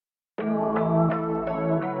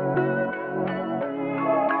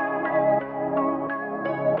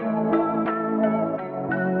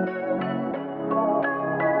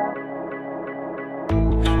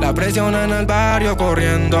La presión en el barrio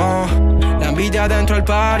corriendo, la envidia dentro del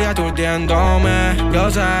party aturdiéndome.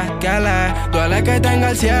 Yo sé que le duele que tenga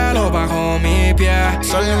el cielo bajo mi pie.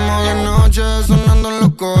 Salimos de noche sonando en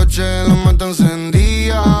los coches, la mata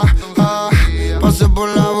encendía. Pasé por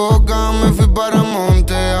la boca, me fui para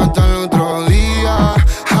Monte hasta el otro día.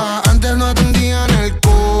 Antes no atendían el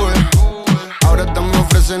cool, ahora me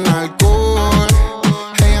ofrecen alcohol.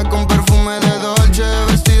 Ella con perfume de Dolce,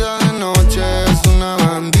 vestida de noche, es una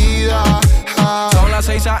bandida. Son las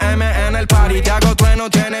 6 AM en el party, te hago trueno,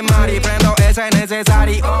 tiene mari. Prendo ese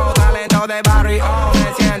necesario, talento de barrio,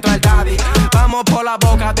 me siento el daddy. Vamos por la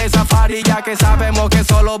boca de safari, ya que sabemos que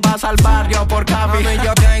solo vas al barrio por Capi. Mami,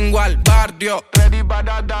 yo tengo al barrio ready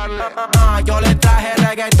para darle. Yo le traje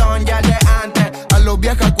reggaetón ya de antes. A los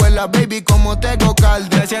viejas escuelas, baby, como tengo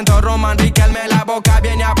calde. Me siento Roman Riquelme, la boca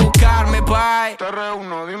viene a buscarme, bye. Te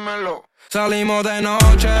reúno, dímelo. Salimos de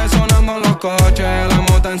noche, sonando los coches, la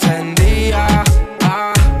moto encendía.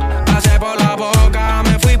 Pasé por la boca,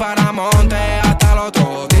 me fui para Monte hasta el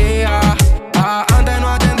otro día. Antes no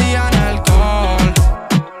atendían alcohol,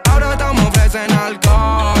 ahora estamos ofrecen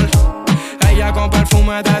alcohol. Ella con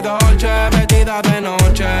perfume de Dolce, vestida de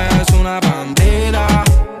noche, es una bandida.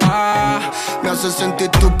 Me hace sentir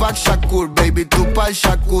Tupac Shakur, baby, Tupac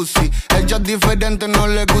jacuzzi. Ella es diferente, no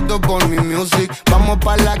le gusto por mi music. Vamos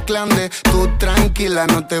pa' la clande, tú tranquila,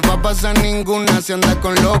 no te va a pasar ninguna si andas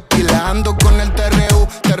con los kilas. Ando con el TRU,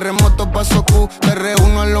 terremoto paso Q. Te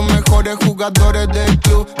reúno a los mejores jugadores del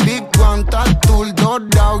club. Big One, Tatul,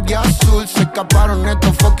 dorado y azul. Se escaparon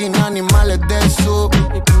estos fucking animales del sur.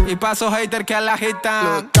 Y paso hater que la agitan.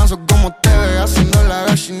 Lo descanso como te ve haciendo la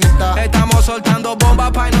gallinita. Estamos soltando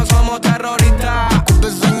bombas, pa' y no somos terroristas.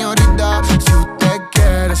 Disculpe, señorita, si usted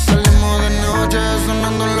quiere salimos de noche,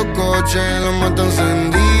 sonando en los coches, la mata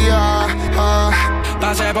encendía.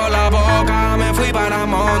 Pasé por la boca, me fui para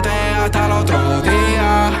Monte hasta el otro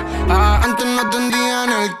día. Antes no atendían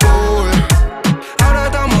el cool, ahora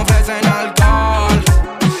estamos ofrecen alcohol.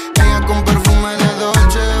 ella con perfume de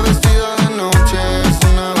Dolce, vestida de noche, es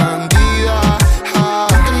una bandida.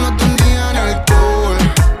 Antes no atendían el cool,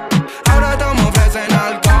 ahora estamos ofrecen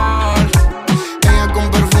alcohol. ella con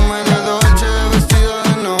perfume de Dolce, vestida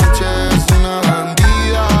de noche, es una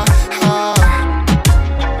bandida.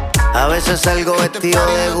 A veces salgo vestido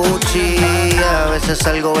de Gucci, a veces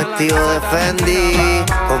salgo vestido de Fendi.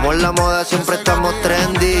 Como en la moda siempre estamos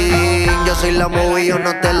trending. Yo soy la movie, yo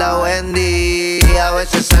no te la vendí. A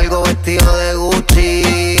veces salgo vestido de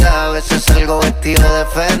Gucci, a veces salgo vestido de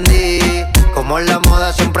Fendi. Como en la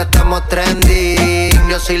moda siempre estamos trending.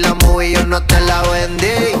 Yo soy la movie, yo no te la vendí.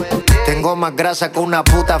 Tengo más grasa que una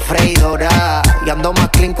puta freidora y ando más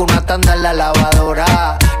clean que una tanda en la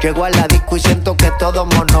lavadora. Llego a la disco y siento que todo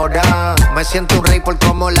monoran. Me siento un rey por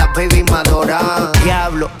como las baby me adoran.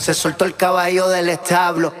 Diablo, se soltó el caballo del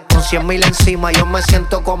establo. Con 100,000 encima yo me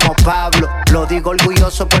siento como Pablo. Lo digo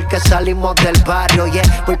orgulloso porque salimos del barrio.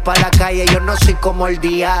 Yeah, voy pa' la calle, yo no soy como el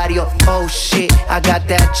diario. Oh shit, I got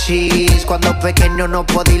that cheese. Cuando pequeño no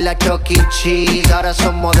podía ir a Chuck E. Cheese. Ahora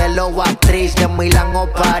son modelo o actriz de Milán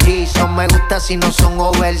o París. No me gusta si no son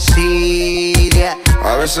overseas, yeah.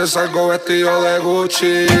 A veces salgo vestido de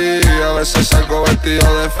Gucci, a veces salgo vestido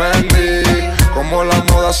de Fendi. Como la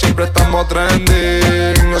moda siempre estamos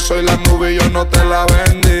trending. Yo soy la movie, yo no te la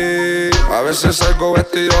vendí. A veces salgo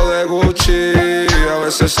vestido de Gucci, a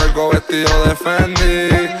veces salgo vestido de Fendi.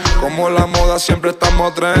 Como la moda siempre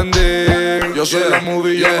estamos trending. Yo soy la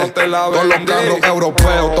movie, yo no te la vendí. Con los carros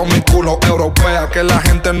europeos, todos mis culos europeas. Que la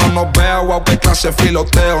gente no nos vea, wow, qué clase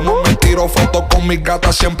filoteo. No me tiro fotos con mis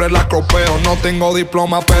gatas, siempre las cropeo. No tengo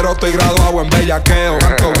diploma, pero estoy graduado en bellaqueo.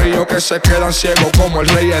 Tanto brillo que se quedan ciegos como el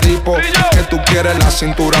rey Edipo. Que tú quieres la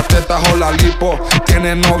cintura, tetas o la lipo.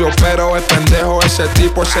 Tiene novio, pero es pendejo ese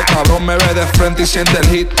tipo. Ese cabrón me ve de frente y siente el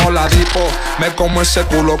hit o la dipo. Me como ese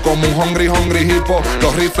culo como un hungry hippo.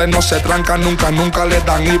 Los rifles no se trancan nunca, nunca les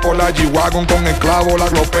dan hipo. La G-Wagon con el clavo, la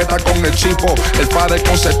glopeta con el chipo. El padre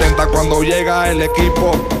con 70 cuando llega el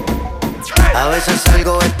equipo. A veces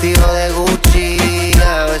salgo vestido de Gucci,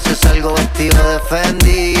 a veces salgo vestido de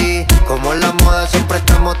Fendi. Como en la moda siempre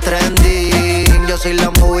estamos trending. Yo soy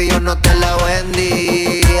la movie, yo no te la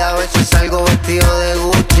vendí. A veces salgo vestido de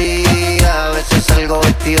Gucci, a veces salgo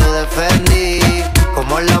vestido de Fendi.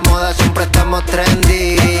 Como en la moda siempre estamos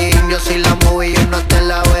trending. Yo soy la movie, yo no te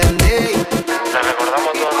la vendí. Le recordamos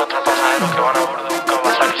a todos nuestros pasajeros que van a bordo de un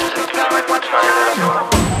Kawasaki 69 Ultimayer de la zona.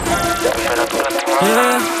 Temperatura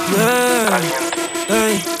estimada caliente.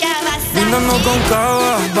 andando con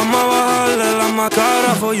cava, vamos a bajarle la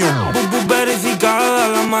máscara. Follo, verificada,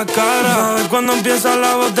 la máscara. Sabes cuando empieza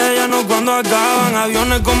la botella, no cuando acaban.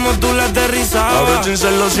 Aviones como tú le aterrizabas.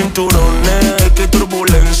 Abróchense los cinturones, que hay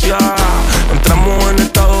turbulencia. Entramos en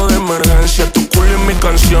estado de emergencia. Tu culo y mis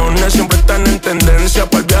canciones siempre están en tendencia.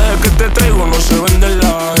 Para el viaje que te traigo no se vende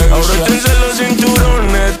la agencia. Abróchense los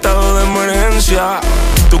cinturones, estado de emergencia.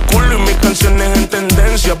 Tu culo y mis canciones en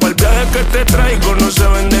tendencia. Para el viaje que te traigo no se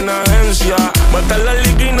vende en agencia. Mata la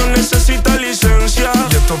liga y no necesita licencia.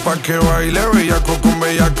 Y esto pa' que baile bellaco con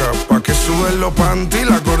bellaca, pa' que suben los panty,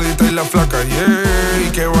 la gordita y la flaca, yeah.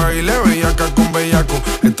 Y que baile bellaca con bellaco,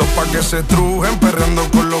 esto pa' que se trujen perreando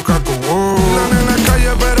con los cacos, wow. La nena es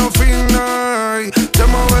calle pero fina, y de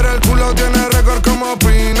mover el culo tiene récord como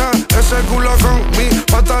Pina. Ese culo con mi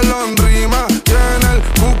pantalón rima, y en el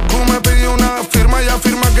cucu me pidió una firma, y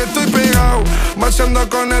afirma que estoy pegado. Marchando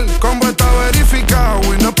con el combo está verificado,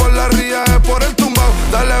 y no es por la ría, es por el tumbao.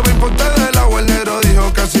 Dale, ven, ponte de lado, el negro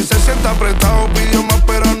dijo que así se siente apretado. Pidió más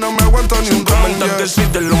pero no me aguanto ni un round, yeah. Que sí,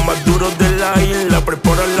 de los más duros de la isla.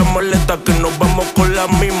 Prepara la maleta que nos vamos con la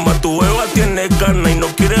misma. Tu beba tiene ganas y no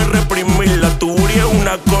quiere reprimirla. Tu Uri es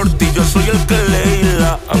una corte y yo soy el que le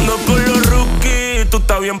hila. Ando con los rookies, tú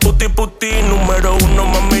estás bien puti puti. Número uno,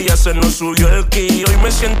 mami, ya se nos subió el ki. Hoy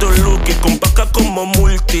me siento lucky, con paca como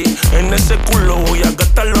multi. En ese culo voy a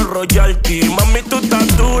gastar los royalties. Mami, tú estás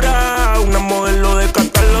dura, una modelo de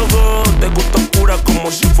catálogo. De gusto oscura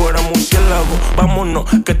como si fuera murciélago. Vámonos,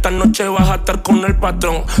 que esta noche vas a estar con el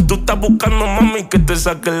patrón. Tú estás buscando, mami, que te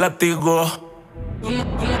saque el látigo.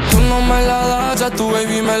 Tú no me la das, ya tu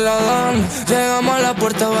baby me la dan. Llegamos a la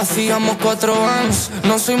puerta, vaciamos 4 vans.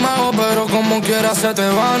 No soy mago, pero como quiera se te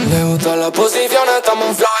van. Le gusta la posición, estamos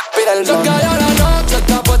en flow, expira el man. Se cayó la noche,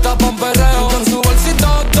 está puesta pa' un perreo. Con su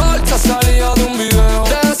bolsito dolce, salía de un video.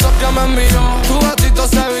 De esos que me envió, tu gatito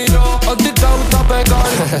se viró. A ti te gusta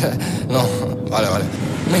pecar. No, vale.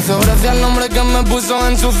 Me hizo gracia el nombre que me puso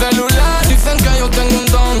en su celular. Dicen que yo tengo un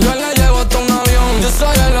don, yo le llevo hasta un avión. Yo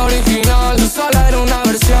soy el original, tú solo eres una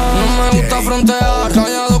versión. No me gusta frontear,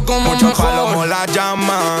 callado como muchos mejor. palomos la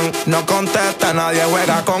llaman, no contesta, nadie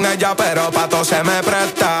juega con ella, pero pa' todo se me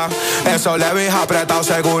presta. Eso le vi apretado,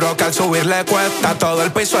 seguro que al subir le cuesta. Todo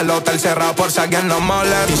el piso, el hotel cerrado por si alguien nos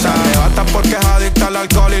molesta. Y se arrebata porque es adicta al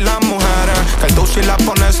alcohol y las mujeres. Que el si la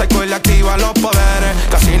pone seco y le activa los poderes.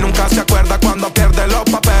 Casi nunca se acuerda cuando pierde los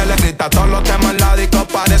papeles. Grita todos los temas en la disco,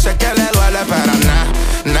 parece que le duele. Pero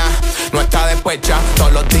no está despecha.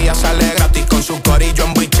 Todos los días sale gratis con su corillo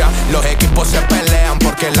en bicha. Los equipos se pelean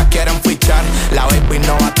porque la quieren fichar. La baby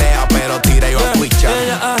no batea, pero tira y va a fichar.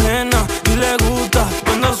 Ella es ajena y le gusta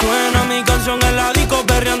cuando suena mi canción en la disco,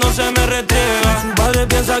 perreando se me retriega. Su padre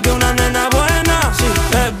piensa que una nena buena, sí,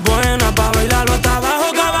 es buena pa' bailarlo hasta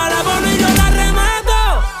abajo, cabala con y yo la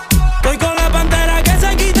remato. Estoy con la pantera que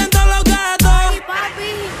se quiten todos los gatos.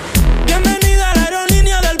 Bienvenida a la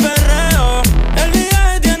aerolínea del perreo. El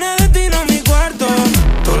viaje tiene destino a mi cuarto.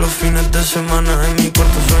 Todos los fines de semana en mi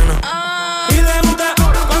cuarto suena. Y le gusta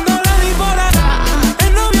cuando le di por acá.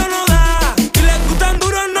 El novio no da. Y le gustan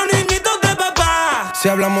duros los niñitos de papá. Si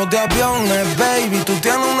hablamos de aviones, baby, tú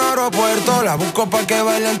tienes un aeropuerto. La busco pa' que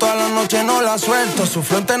bailen toda la noche, no la suelto. Su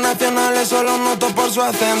flow internacional, eso lo noto por su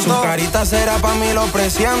acento. Su carita será pa' mí, lo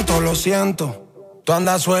presiento, lo siento. Tú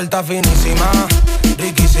andas suelta, finísima,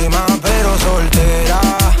 riquísima, pero soltera.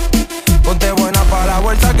 Ponte buena pa' la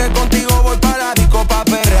vuelta, que contigo voy pa' la disco pa'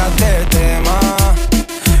 perrearte el tema.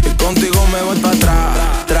 Y contigo me voy pa' atrás.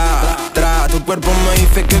 Tu cuerpo me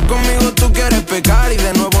dice que conmigo tú quieres pecar. Y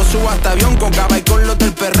de nuevo subo hasta avión con cava y con los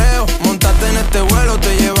del perreo. Montate en este vuelo,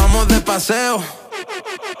 te llevamos de paseo.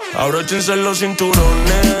 Abróchense los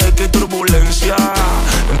cinturones, que hay turbulencia.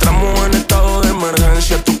 Entramos en estado de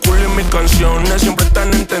emergencia. Tu culo y mis canciones siempre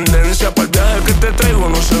están en tendencia. Para el viaje que te traigo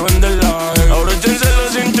no se vende la agencia. Abróchense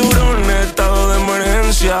los cinturones, estado de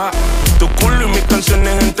emergencia. Tu culo y mis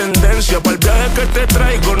canciones en tendencia. Para el viaje que te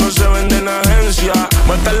traigo no se vende en agencia.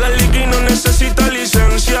 Mata la liga y no necesita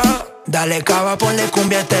licencia. Dale cava, ponle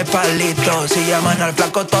cumbia a este palito. Si llaman al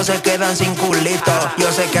flaco, todos se quedan sin culito.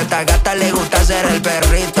 Yo sé que a esta gata le gusta ser el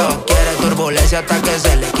perrito. Quiere turbulencia hasta que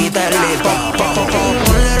se le quita el lipo.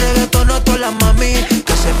 Ponle reggaetón a todas las mami,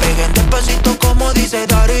 que se peguen despacito como dice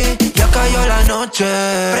Dari. Ya cayó la noche,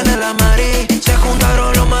 prende la mari. Se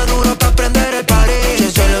juntaron los maduros pa' prender el party.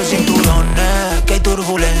 Abróchense los cinturones, que hay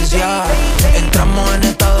turbulencia. Entramos en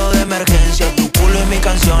estado de emergencia. Tu culo y mis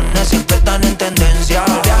canciones siempre están en tendencia.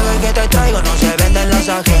 El viaje que te traigo no se vende en las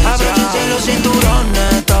agencias. Abróchense los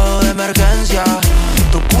cinturones, estado de emergencia.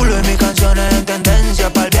 Tu culo y mis canciones en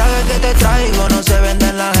tendencia. Para el viaje que te traigo no se vende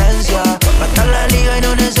en la agencia. Va a estar la liga y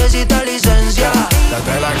no necesita licencia.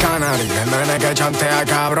 Date la cana, Mari, el nene que chantea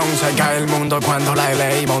cabrón. Se cae el mundo cuando la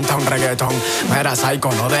LA monta un reggaetón. Mira,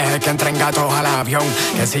 psycho, no dejes que entren gatos al avión.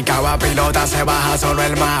 Que si caga pilota se baja solo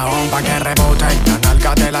el mahón. Pa' que reboten, la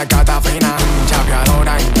nalga de la catafina.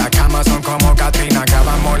 Chapeadora y la cama son como Katrina.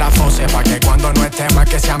 Acabamos la fose pa' que cuando no esté más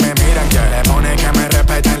que sea me miren. Que le pone que me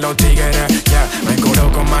respeten los tigres. Yeah, me curo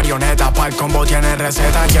con marioneta, pa' el combo tiene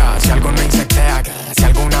receta. Ya, si alguno insectea, si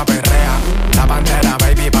alguna perrea. La pantera,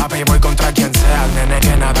 baby, papi, voy contra quien sea. El nene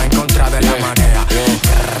que nada en contra de la marea.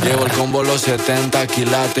 Llevo el combo los 70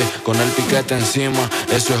 quilates, con el piquete encima.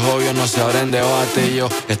 Eso es obvio, no se abren debate. Yo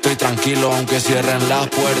estoy tranquilo aunque cierren las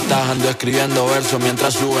puertas. Ando escribiendo versos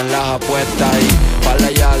mientras suben las apuestas. Y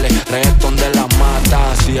palayales, reggaetón de las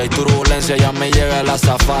matas. Si hay turbulencia ya me llega la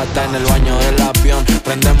azafata. En el baño del avión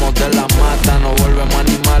prendemos de la mata. Nos volvemos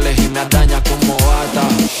animales y me ataña como bata.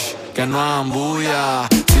 Que no hagan bulla.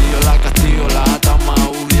 Si yo la castigo, la ata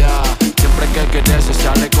maulla. Siempre que quiere se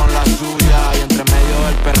sale con la suya. Y entre medio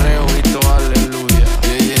del perreo grito aleluya.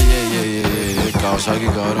 Yeah. Caos aquí,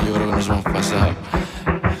 cabrón, yo creo que nos hemos pasado.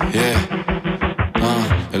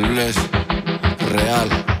 El bless real.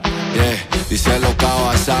 Díselo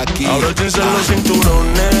Kawasaki. Abróchense los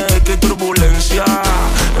cinturones, que hay turbulencia.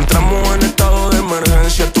 Entramos en estado de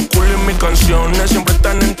emergencia. Tu culo y mis canciones siempre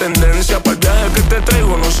están en tendencia. Para el viaje que te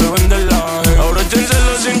traigo no se vende la gente. Abróchense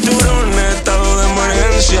los cinturones, estado de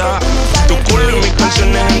emergencia. Tu culo y mis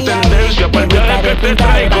canciones en tendencia. Para el viaje que te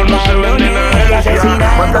traigo no se vende la agencia.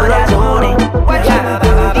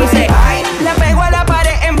 Dice, le pego a la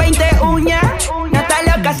pared en 20 uñas. No está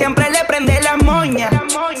loca, siempre le prende las moñas.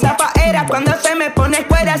 Zapaera cuando se me pone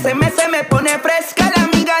fuera, se me pone fresca la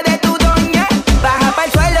amiga de tu doña. Baja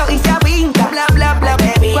pa'l suelo y se avinca, bla bla bla,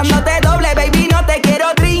 baby. Cuando te doble, baby, no te quiero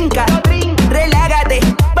trinca. Relágate,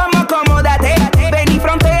 vamos acomódate, ven y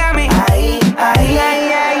frontéame. Ay.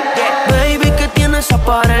 Baby, que tiene esa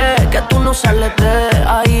pared que tú no sales de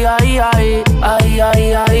ahí.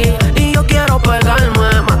 Y yo quiero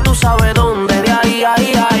pegarme, más tú sabes dónde, de ahí.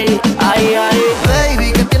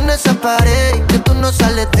 Baby, que tiene esa pared que tú no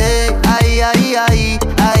sales de ahí.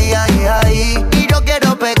 Y yo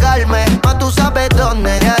quiero pegarme, más tú sabes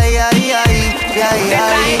dónde, de ahí. Te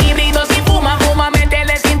trae híbrido si fuma,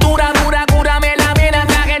 métele cintura dura, cúrame la vena,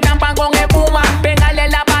 traje champán con espuma, pegarle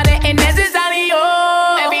la pared es necesario.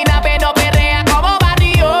 Evita pero perrea como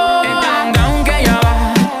barrio. Tan down que ya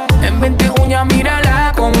va, en 20 uñas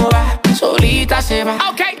mírala cómo va, solita se va.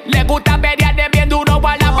 Ok, le gusta pelear de bien duro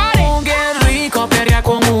para la pared. Qué rico pelear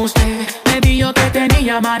con usted, me dijo que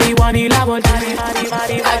tenía marihuana y la volteé.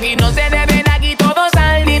 Aquí no se deben, aquí todo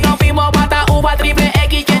saldi, nos fuimos pata, uva, triple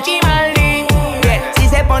X, Chimaldi. Si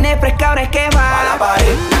se pone fresca ahora es que va. Pa' la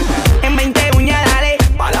pared. En 20 uñas dale.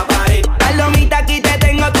 Pa' la pared. Palomita, aquí te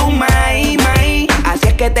tengo tu maíz. Así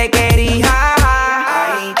es que te quería.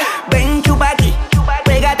 Ven, chupa aquí,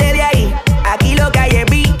 pégate de ahí. Aquí lo que hay es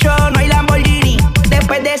bicho, no hay Lamborghini.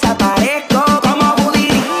 Después desaparezco como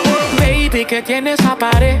Houdini. Baby, que tienes esa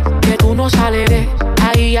pared que tú no sales de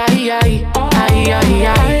ahí.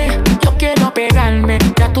 Yo quiero pegarme,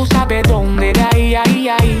 ya tú sabes dónde, de ahí.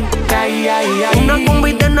 Una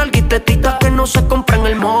combi de nalguitetitas que no se compra en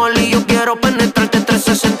el mall. Y yo quiero penetrarte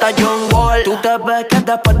 360 John Wall. Tú te ves que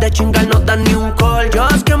después de chingar no das ni un call.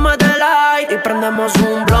 Just give me the light y prendemos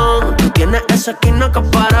un blunt. Tú tienes esa esquina que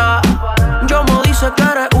para. Yo me dice que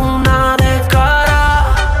eres una descara.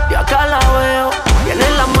 Y acá la veo, tiene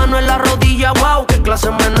la mano en la rodilla, wow, qué clase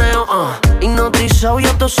meneo. Hipnotizado y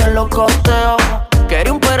esto se lo costeo.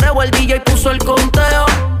 Quería un perreo, el DJ puso el conteo.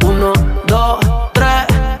 1, 2, 3,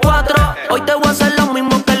 4. Hoy te voy a hacer lo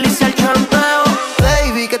mismo que le hice al chanteo.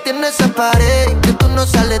 Baby, que tiene esa pared que tú no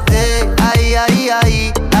sales de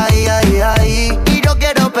ahí. Y yo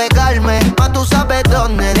quiero pegarme, más tú sabes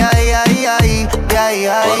dónde, de ahí.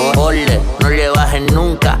 Ole, no le bajes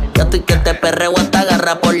nunca. Yo estoy que te perreo hasta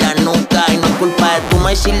agarrar por la nuca. Y no es culpa de tu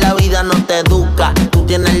maíz si la vida no te educa. Tú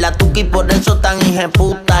tienes la tuca y por eso tan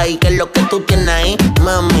hijeputa. ¿Y qué es lo que tú tienes ahí,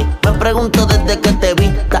 mami? Me pregunto desde que te vi.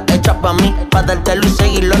 Estás hecha pa' mí, pa' dártelo y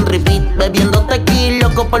seguirlo en repeat. Bebiendo tequila,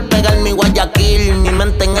 loco por pegar mi Guayaquil. Mi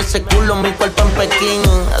mente en ese culo, mi cuerpo en Pekín.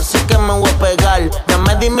 Así que me voy a pegar. Ya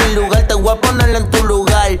me di mi lugar, te voy a poner en tu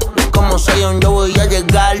lugar. Como soy un yo voy a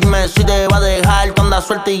llegarme. Si te va a dejar, tú andas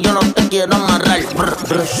suelta y yo no te quiero amarrar.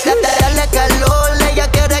 Dale calor, ella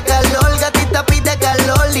quiere calor. Gatita pide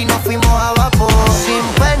calor y nos fuimos a vapor. Sin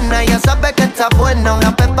pena, ya sabe que está buena.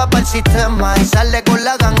 Una pepa para el sistema y sale con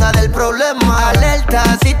la ganga del problema. Alerta,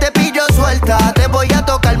 si te pillo suelta, te voy a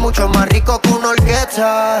tocar mucho más rico que una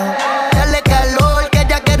orquesta. Dale calor, que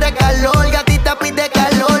ella quiere calor. Gatita pide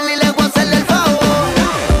calor y le voy a hacerle el favor.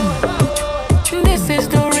 This is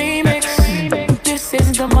the remix. This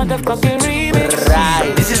is the motherfucking remix.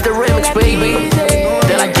 Right. This is the remix, baby.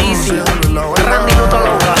 De la GC. Randy Luto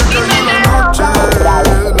Loca.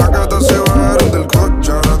 La gata se bajaron del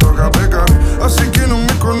coche, ahora toca pecar. Así que no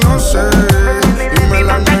me conoce. Y me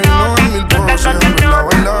la imagino en mil poses, a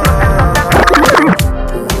bailar.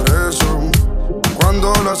 Por eso,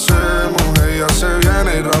 cuando lo hacemos, ella se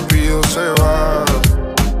viene y rápido se va.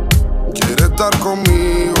 Quiere estar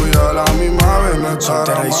conmigo y a la misma vez me está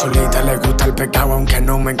soltera y solita, le gusta el pecado aunque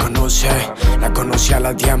no me conoce. La conocí a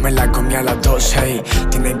las 10, me la comí a las 12.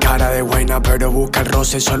 Tiene cara de buena pero busca el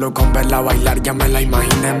roce. Solo con verla bailar ya me la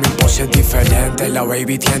imaginé. Mi pose es diferente, la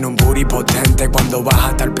baby tiene un booty potente. Cuando baja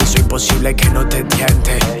hasta el piso imposible que no te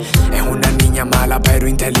tiente. Es una niña mala pero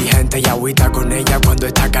inteligente. Y agüita con ella cuando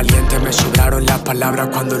está caliente. Me sobraron las palabras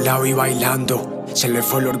cuando la vi bailando. Se le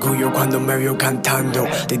fue el orgullo cuando me vio cantando.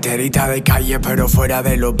 Titerita de calle pero fuera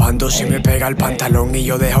de los bandos. Si me pega el pantalón y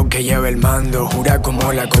yo dejo que lleve el mando. Jura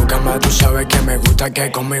como la coca más, tú sabes que me gusta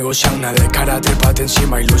que conmigo sea una de cara. Trépate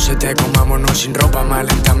encima y lúcete, comámonos sin ropa. Más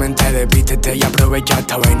lentamente desvístete y aprovecha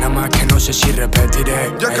esta vaina más que no sé si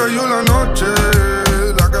repetiré. Ya cayó la noche,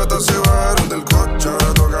 las gatas se bajaron del coche,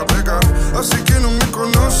 ahora toca pecar. Así que no me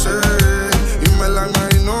conoce y me la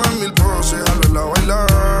imagino en mil poses al verla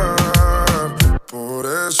bailar. Por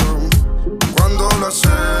eso, cuando lo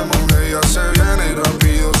hacemos, ella se viene y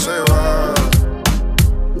rápido se va.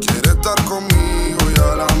 Quiere estar conmigo y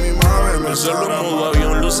a la misma vez me solo modo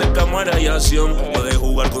avión, luces, cámara y acción. Puede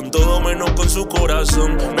jugar con todo menos con su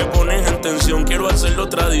corazón. Me ponen en tensión, quiero hacerlo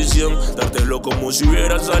tradición. Dártelo como si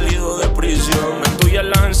hubiera salido de prisión. Me tuya en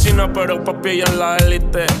la encina, pero papi ella en la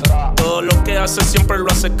élite. Todo lo que hace siempre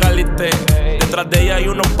lo hace calité. Detrás de ella hay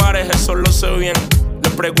unos pares, eso lo sé bien. Le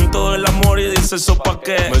pregunto del amor y dice eso pa'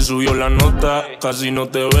 qué. Me subió la nota, casi no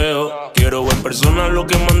te veo. Quiero ver persona lo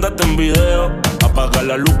que mandaste en video. Apaga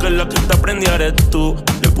la luz que la que te prendí eres tú.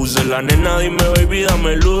 Le puse la nena, dime baby,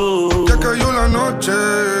 dame luz. Ya cayó la noche,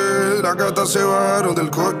 las gatas se bajaron del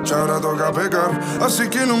coche, ahora toca pecar. Así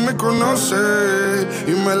que no me conoce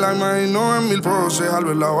y me la imagino en mil poses al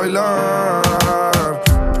verla bailar.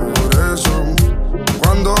 Por eso,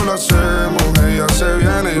 cuando lo hacemos, ella se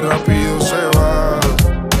viene y rápido se va.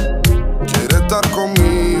 Quiere estar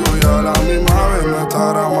conmigo y a la misma vez no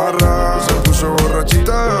estar amarrada. Se puso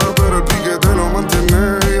borrachita, pero el piquete lo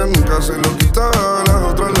mantiene. Ella nunca se lo quita. Las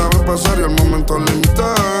otras la ven pasar y al momento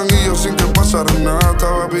limitan. Y yo sin que pasara nada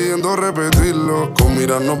estaba pidiendo repetirlo. Con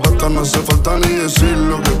mirarnos basta, no hace falta ni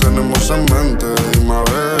decirlo. Que tenemos en mente, dime a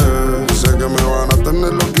ver. Sé que me van a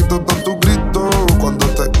tener loquito todos tus gritos. Cuando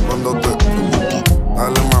te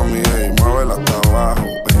dale mami, ey, muévela hasta abajo,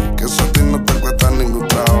 ey, que eso a ti no te cuesta ningún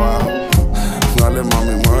trabajo. Dale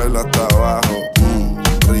mami, muévela hasta abajo,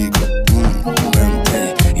 rico,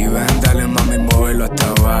 vente. Y ven, dale mami, muévelo hasta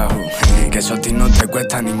abajo, que eso a ti no te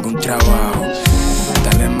cuesta ningún trabajo.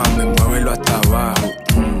 Dale mami, muévelo hasta abajo,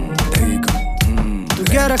 rico, Tú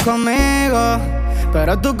quieres conmigo,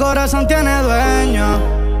 pero tu corazón tiene dueño.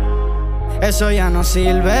 Eso ya no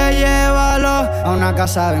sirve, llévalo a una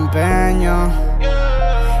casa de empeño.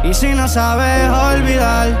 Y si no sabes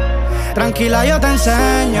olvidar, tranquila yo te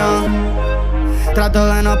enseño. Trato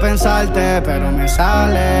de no pensarte, pero me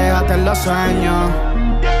sale hasta en los sueños.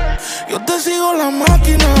 Yo te sigo la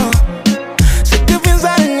máquina. Sé que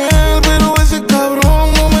piensas en él, pero ese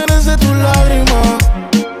cabrón no merece tus lágrimas.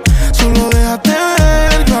 Solo déjate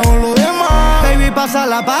ver, yo hago lo demás. Baby, pasa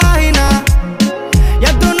la página.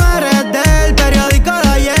 Ya tú no eres del periódico de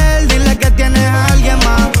ayer. Dile que tienes a alguien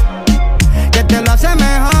más que te lo hace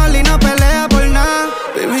mejor y no pelea por nada.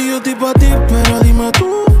 Baby, yo estoy pa' ti, pero dime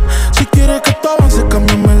tú. Si quieres que todo avance,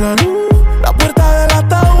 cámbiame la luz. La puerta del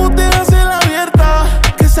ataúd debe ser abierta.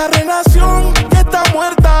 Que esa relación ya está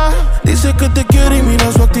muerta. Dice que te quiere y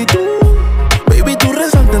mira su actitud. Baby, tú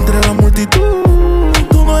resaltas entre la multitud.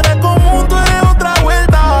 Tú no eres común, tú eres otra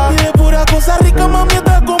vuelta. Y de pura cosa rica, mami,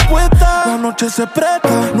 estás compuesta. La noche se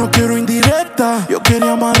presta, no quiero indirecta. Yo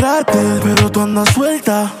quería amarrarte, pero tú andas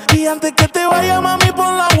suelta. Y antes que te vaya, mami,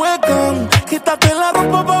 pon la hueca. Quítate la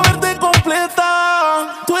ropa pa' verte completa.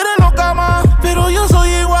 Tú eres loca, ma, pero yo soy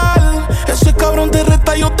igual. Ese cabrón te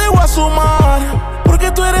reta, yo te voy a sumar.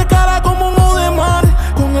 Porque tú eres cara como un ojo de mar.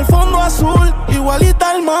 Con el fondo azul,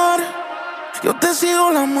 igualita al mar. Yo te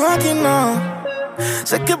sigo la máquina.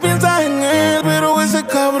 Sé que piensas en él, pero ese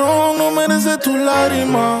cabrón no merece tus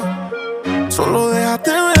lágrimas. Solo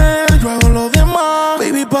déjate ver, yo hago lo demás.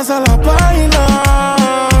 Baby, pasa la página.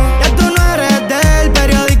 Ya tú no eres del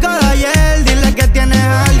periódico de ayer. Dile que tienes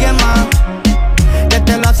a alguien más que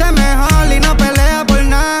te lo hace mejor y no pelea por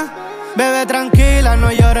nada. Bebe tranquila,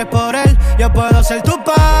 no llores por él. Yo puedo ser tu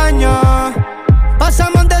paño.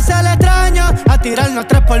 Pasamos de ser extraños a tirarnos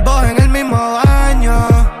 3 por polvos en el mismo baño.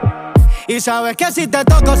 Y sabes que si te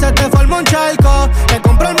toco se te forma un charco. Te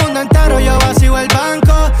compro el mundo entero, yo vacío el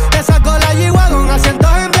banco. Te saco la G-Wagon, asientos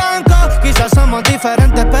en blanco. Quizás somos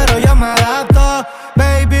diferentes, pero yo me adapto.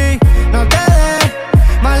 Baby, no te des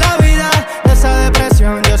mala vida de esa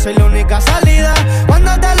depresión. Yo soy la única salida.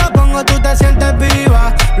 Cuando te lo pongo tú te sientes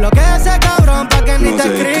viva. Bloquea ese cabrón pa' que ni te escriba.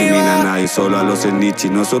 No se discrimina a nadie, solo a los snitchy.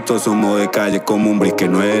 Nosotros somos de calle como un bris que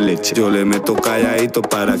no es de leche. Yo le meto calladito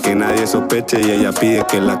para que nadie sospeche. Y ella pide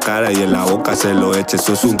que en la cara y en la boca se lo eche.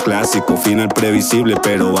 Eso es un clásico, final previsible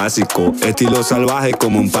pero básico. Estilo salvaje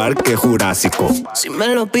como un parque jurásico. Si me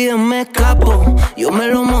lo piden me escapo. Yo me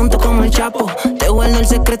lo monto como el Chapo. Te guardo el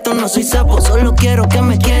secreto, no soy sapo. Solo quiero que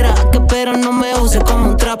me quiera, que pero no me use como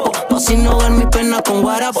un trapo. Pa' si no ver mi pena con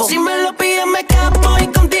guarapo. Si me lo piden me escapo y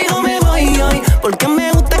contigo me voy hoy. Porque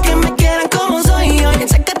me gusta que me quieran como soy hoy.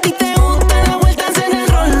 Sé que a ti te gusta la vueltas en el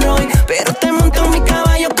Rolls Royce, pero te monto en mi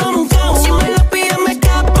caballo como un cowboy. Si me lo piden me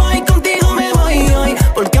escapo y contigo me voy hoy.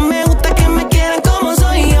 Porque me gusta que me quieran como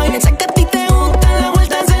soy hoy. Sé que a ti te gusta la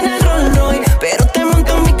vueltas en el Rolls Royce, pero te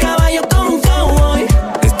monto en mi caballo como un cowboy.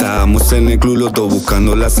 Estábamos en el club los dos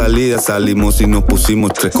buscando la salida. Salimos y nos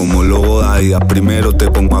pusimos 3 como lobo Adidas. Primero te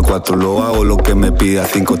pongo a 4, lo hago lo que me pida.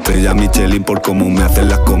 5 estrellas Michelin por cómo me hacen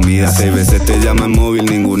las comidas. 6 veces te llama el móvil,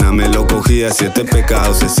 ninguna me lo cogía. 7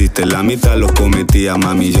 pecados existen, la mitad los cometía.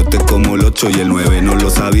 Mami, yo te como el 8 y el 9 no lo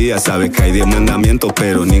sabía. Sabes que hay 10 mandamientos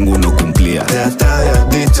pero ninguno cumplía. Ya te había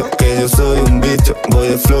dicho que yo soy un bicho. Voy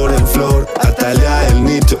de flor en flor hasta allá el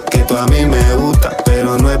nicho. Que tú a mí me gusta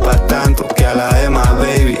pero no es pa' tanto. Que a la demás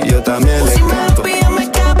baby yo también le canto. Si me lo piden me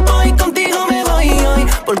escapo y contigo me voy hoy.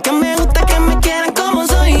 Porque me gusta que me quieran como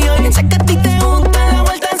soy hoy. Sé que a ti te gusta la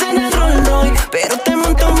vueltas en el Rolls Royce, pero te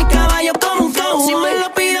monto en mi caballo como un cowboy. Si me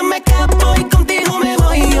lo piden me escapo y contigo me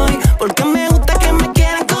voy hoy. Porque me gusta que me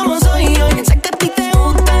quieran como soy hoy. Sé que a ti te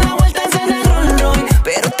gusta la vueltas en el Rolls Royce,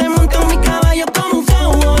 pero te monto en mi caballo como un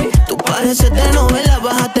cowboy. Tú pareces de novela,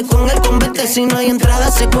 bájate con el convete. Si no hay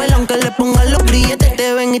entrada se cuela, aunque le pongan los grilletes.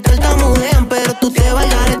 Te ven y tartamudean, pero tú te vas al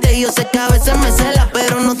garete. Yo sé que a veces me cela,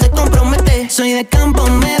 pero no te compromete. Soy de Campo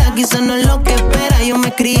Meda, quizás no es lo que espera. Yo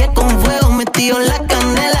me crié con fuego, metido en la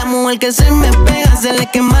candela. Mujer que se me pega, se le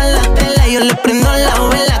quema la tela. Yo le prendo la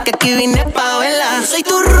vela, que aquí vine pa' verla. Soy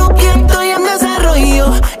tu rookie, estoy en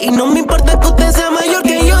desarrollo. Y no me importa que usted sea mayor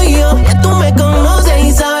que yo. Ya tú me conoces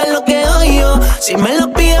y sabes lo que doy yo. Si me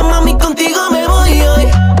lo pides, mami, contigo me voy hoy.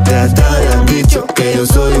 Ya te habían dicho que yo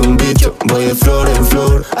soy un bicho. Voy de flor en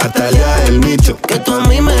flor hasta allá el nicho. Que tú a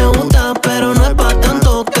mí me gusta, pero no es pa'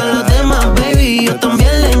 tanto. Que a las demás, baby, yo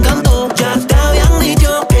también le encanto. Ya te habían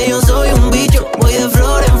dicho que yo soy un bicho. Voy de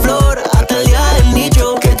flor en flor hasta el día del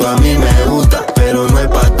nicho. Que tú a mí me gusta, pero no es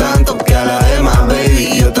pa' tanto. Que a las demás,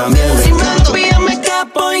 baby, yo también le encanto. Si me lo pides me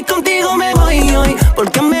escapo y contigo me voy hoy.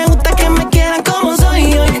 Porque me gusta que me quieran como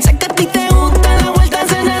soy hoy. Sé que a ti te gusta la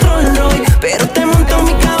vueltas en el Rolls Royce, pero te monto en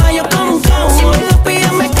mi caballo como un cowboy. Si me lo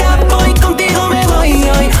pides me escapo y contigo me voy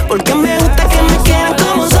hoy. Porque me gusta que me quieran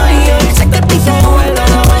como soy hoy. Sé que a ti te gusta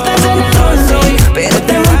la vueltas en el Rolls Royce, pero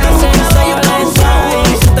te monto en mi caballo como un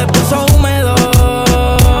cowboy. Se te puso húmedo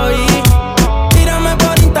y tírame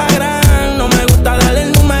por Instagram. No me gusta darle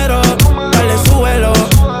el número, dale súbelo.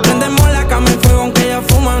 Prendemos la cama en fuego aunque ella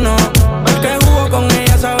fuma o no. El que jugó con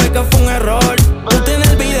ella sabe que fue un error. Tú tienes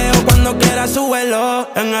el video cuando quieras súbelo.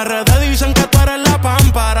 En RD dicen que tú eres la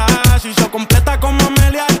pámpara. Si se completa como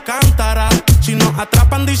Amelia Alcántara. Si nos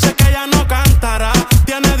atrapan dice que ella no cantará.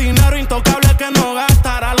 Tiene dinero intocable que no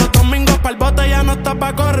gastará. Los domingos pa'l bote ya no está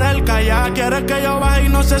pa' correr calla. Quiere que yo baje y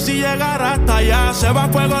no sé si llegará hasta allá. Se va a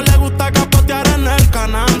fuego, le gusta capotear en el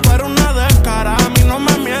canal. Tú eres una descara, a mí no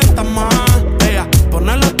me mientas más. Ella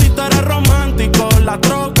pone los títeres románticos. La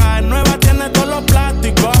troca es nueva, tiene todos los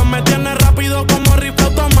plásticos. Me tiene rápido como rifle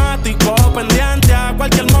automático. Pendiente a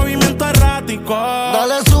cualquier movimiento errático.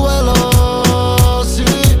 Dale, súbelo, sí.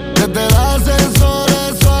 Desde el ascensor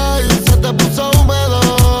eso ahí se te puso húmedo.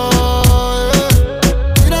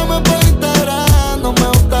 Tírame por Instagram, no me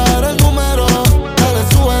gusta dar el número. Dale,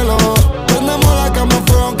 súbelo. Prendemos la cama en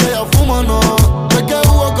fuego aunque ella fuma o no. El que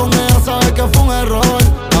jugó con ella sabe que fue un error.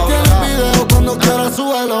 Tiene el video cuando quieras,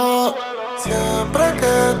 súbelo. Siempre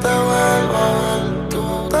que te vuelvo a ver,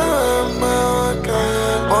 tú te ves mejor que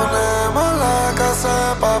ayer. Ponemos la casa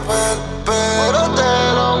de papel, pero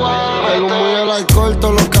te lo voy a meter. El humo y el alcohol,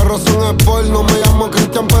 todos los carros son sport. No me llamo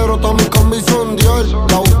Cristian, pero todas mis combis son Dior.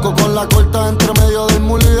 La busco con la corta entre medio del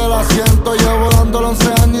mulo y del asiento. Llevo dándolo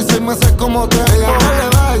 11 años y 6 meses como te. Ella no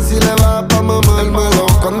le va y si le va pa' mamármelo.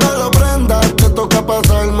 Cuando lo prendas te toca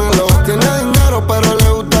pasármelo. Tiene dinero pero le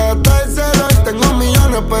gusta estárselo. Y tengo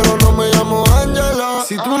millones pero no me llamo Angela.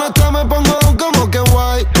 Si tú no estás me pongo como que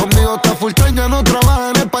guay. Ella no trabaja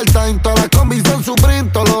en el part-time. Todas las combis son Supreme,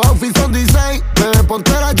 todos los outfits son design. Bebé,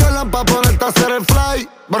 ponte la Jordan pa' ponerte a hacer el fly.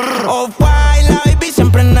 Off-white, la baby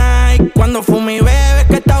siempre Nike. Cuando fumi bebe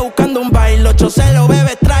que está buscando un baile. 8 se lo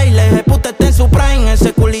bebe trailer. El puta está en su prime.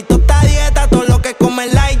 Ese culito está a dieta, todo lo que come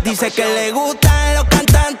light. Dice que le gustan los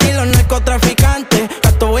cantantes y los narcotraficantes.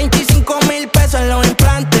 Gastó 25,000 pesos en los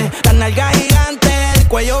implantes. La nalga gigante, el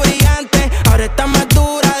cuello brillante. Ahora está más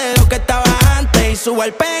dura de lo que estaba antes. Y suba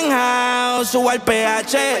al penthouse, suba al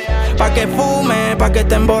PH. Pa' que fume, pa' que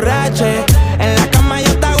te emborrache. En la cama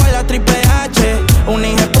yo te hago la triple H. Una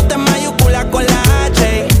hija puta en mayúscula con la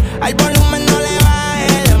H. Al volumen no le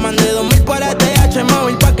baje. Le mandé 2,000 por ATH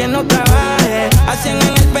móvil pa' que no trabaje. A 100 en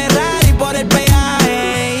el Ferrari por el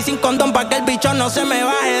peaje. Y sin condón pa' que el bicho no se me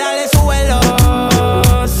baje. Dale,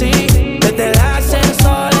 súbelo, sí. Desde el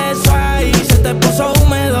ascensor eso ahí se te puso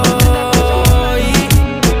húmedo. Y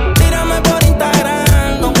tírame por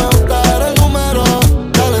Instagram. No me gusta dar el número.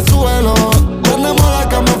 Dale, súbelo. Prendemos la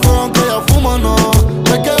cama en fuego aunque ya fumo, no.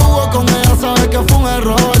 De que hubo con ella sabe que fue un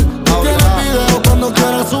error. Tiene video cuando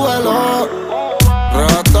quiera súbelo.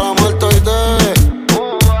 Rata la muerto y te.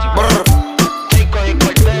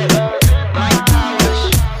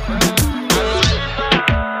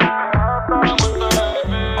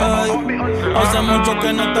 Hace mucho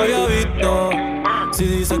que no te había visto. Si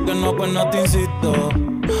dices que no, pues no te insisto.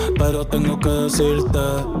 Pero tengo que decirte: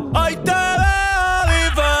 hoy te veo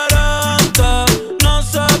diferente. No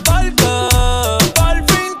sé por qué. Por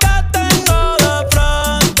fin te tengo de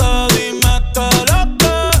frente. Dime qué lo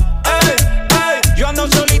que. Ey, ey, yo ando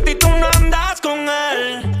solito y tú no andas con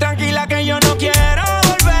él. Tranquila que yo no quiero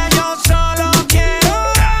volver. Yo solo quiero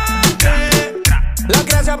darte las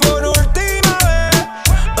gracias por última vez.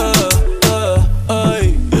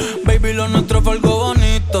 Baby, lo nuestro fue algo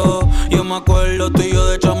bonito. Yo me acuerdo tú y yo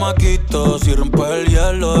de chamaquito. Si rompes el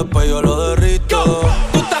hielo, después yo lo derrito.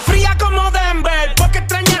 Tú estás fría como Denver, porque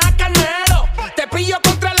extrañas a Canelo. Te pillo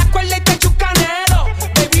contra la cuerda y te echo un canelo.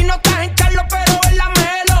 Baby, no estás en Carlos, pero en la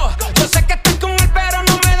Melo. Yo sé que estás con él, pero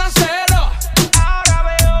no me dan celo. Ahora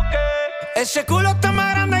veo que ese culo está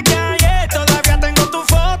más grande que ayer. Todavía tengo tu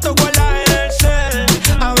foto guardada en el cel.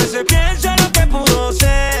 A veces pienso lo que pudo ser.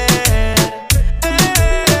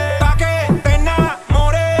 Pa' que te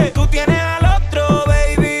enamores, tú tienes al otro,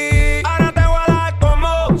 baby. Ahora te voy a dar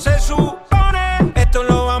como se supone. Esto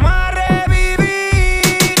lo vamos a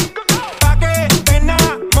revivir. Pa' que te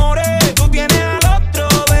enamores, tú tienes al otro,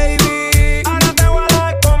 baby. Ahora te voy a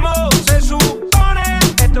dar como se supone.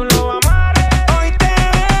 Esto lo vamos a revivir. Hoy te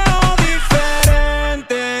veo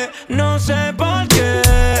diferente, no sé por qué.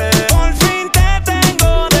 Por fin te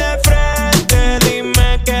tengo de frente.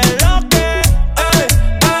 Dime qué es lo que.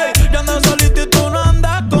 Yo ando solito y tú no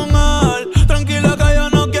andas con él. Tranquila que yo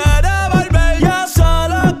no quiero volver. Yo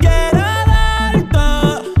solo quiero darte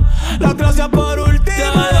las gracias por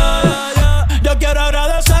última vez. Yo quiero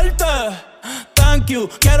agradecerte. Thank you,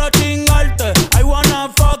 quiero chingarte. I wanna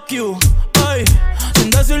fuck you. Ay, sin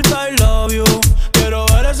decirte I love you. Quiero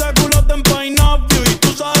ver ese culote en point of view. Y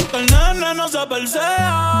tú sabes que el nene no se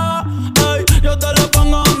persea. Ay, yo te lo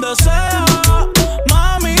pongo donde sea.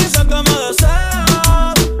 Mami, sé que me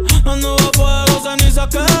deseas. Cuando va fuego, cenizas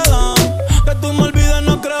quedan. Que tú me olvides,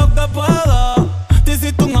 no creo que pueda. Te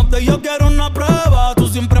hiciste un update, yo quiero una prueba. Tú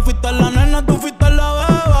siempre fuiste la nena, tú fuiste la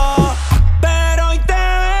beba. Pero hoy te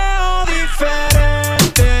veo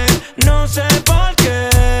diferente, no sé por qué.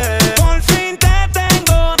 Por fin te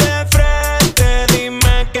tengo de frente,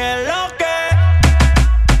 dime qué es lo que.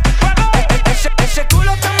 Ese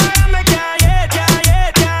culo está más grande que ayer, que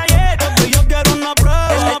ayer, que ayer. Porque yo quiero una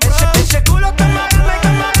prueba. Ese culo está más grande, que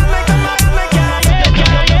más grande, que más grande que ayer, que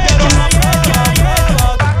ayer. Quiero una prueba.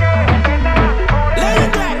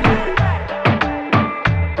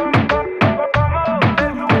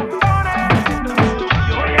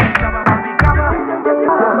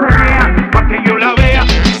 Pa' que yo la vea,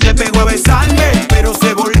 se pegó a besarme, pero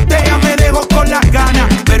se voltea, me dejó con las ganas,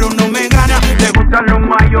 pero no me gana, le gustan los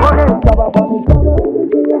mayores.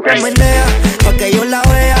 Se menea, pa' que yo la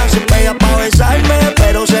vea. Se pega pa' besarme,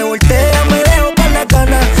 pero se voltea. Me dejo con la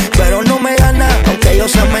gana, pero no me gana. Aunque yo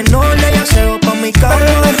sea menor, ella se va pa' mi cama.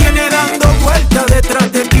 Pero me tiene dando vueltas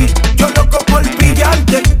detrás de ti. Yo loco por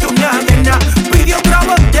pillarte, tú nena. Pide otra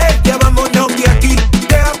botella, vámonos de aquí.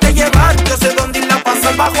 Déjate llevar, yo sé dónde la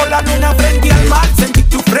pasas. Bajo la luna frente al mar, sentí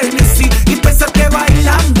tu frenesí. Y pensaste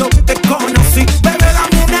bailando, te conocí. Bebé,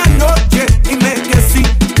 dame una noche, dime que sí.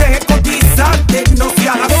 Deje cotizarte, no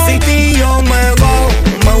seas así. Por ti yo me voy,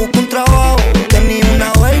 me busco un trabajo. Tenía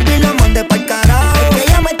una baby, la mandé pa'l carajo. Que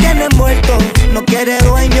ella me tiene muerto, no quiere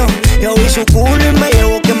dueño. Yo vi su culo y me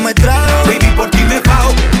llevo quien me trajo. Baby, por ti me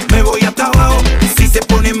bajo.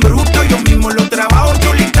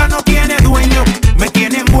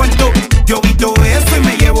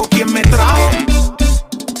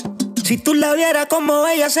 como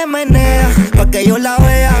ella se menea, pa' que yo la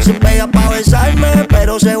vea. Se pega pa' besarme,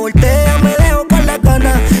 pero se voltea. Me dejo con la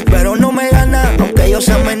gana, pero no me gana. Aunque yo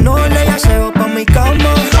sea menor, ella se va pa' mi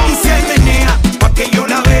cama. Y se menea, pa' que yo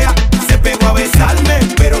la vea. Se pegó a besarme,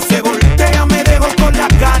 pero se voltea. Me dejo con la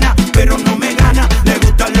gana, pero no me gana. Le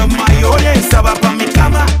gustan los mayores, esa va pa' mi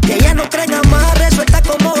cama. Que ella no cree en amarre, suelta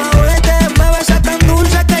como babete. Me besa tan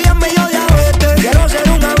dulce que ella me dio diabetes. Quiero ser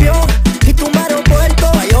un avión y tu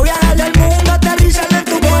aeropuerto, pa' yo viajarle al mundo, aterrizar en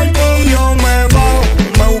tu cuerpo. Y yo me bajo,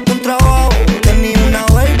 me busco un trabajo. Tenía una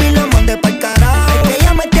baby, la mandé pa'l carajo. Es que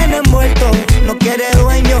ella me tiene envuelto, no quiere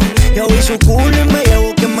dueño. Yo vi su culo y me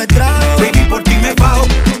llevo quien me trajo. Baby, por ti me bajo,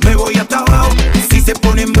 me voy hasta abajo. Si se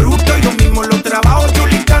ponen brutos, yo mismo lo trabajo.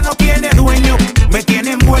 Chulita no tiene dueño, me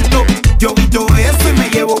tiene envuelto. Yo vi todo eso y me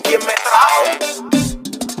llevo quien me trajo.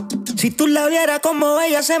 Si tú la vieras como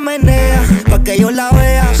ella se menea, pa' que yo la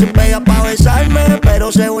vea. Se pega pa' besarme,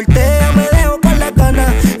 pero se voltea. Me dejo con la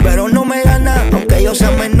gana, pero no me gana. Aunque yo sea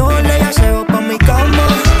menor, ella se va pa' mi cama.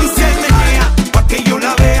 Y se menea, pa' que yo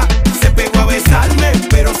la vea. Se pegó a besarme,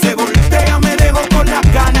 pero se voltea. Me dejo con la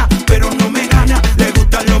gana, pero no me gana. Le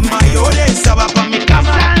gustan los mayores, esa va pa' mi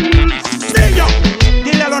cama. Sillo,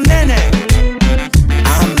 dile a los nenes,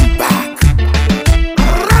 I'm back.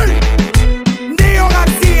 Arral, Dio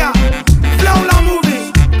García, Flow la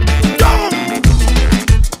movie, go.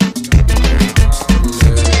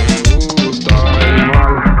 Le gusta el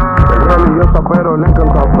mal, es religiosa pero le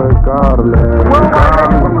encanta pecarle.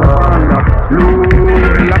 Luz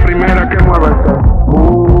es la primera que mueve ese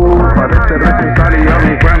parece recién salida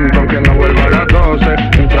mi cuento, aunque no vuelva a las 12.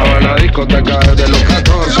 Entraba a la discoteca desde los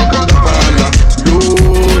 14 cuando parla. Luz,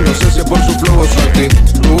 no sé si es por su flow o su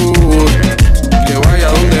actitud. Que vaya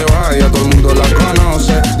donde vaya, todo el mundo la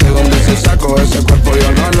conoce. De dónde se sacó ese cuerpo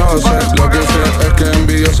yo no lo sé. Lo que sé es que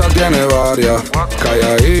envidiosa tiene varias.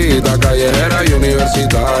 Calladita, callejera y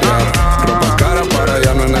universitaria. Ropa cara para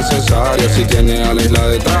ella no es necesaria. Si tiene a la isla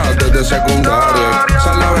detrás desde secundaria.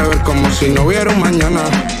 Sale a beber como si no hubiera un mañana.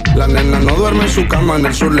 La nena no duerme en su cama, en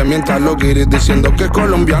el sur le mienta a los guiris diciendo que es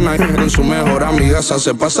colombiana. Y con su mejor amiga se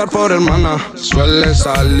hace pasar por hermana. Suele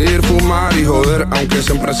salir, fumar y joder, aunque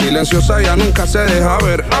siempre es silenciosa, ella nunca se deja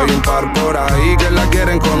ver. Hay un par por ahí que la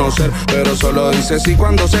quieren conocer, pero solo dice sí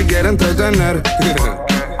cuando se quiere entretener.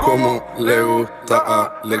 Como le gusta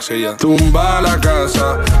a Alexia. Tumba la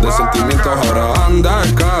casa, de sentimientos ahora anda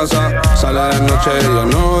escasa. Sale de noche y ella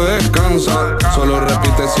no descansa, solo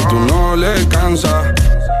repite si tú no le cansas.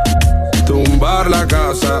 Tumbar la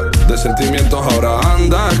casa, de sentimientos ahora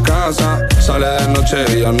anda escasa. Sale de noche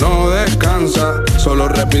y ella no descansa, solo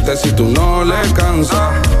repite si tú no le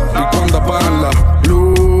cansas. Y cuando apagan la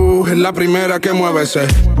luz, es la primera que mueve ese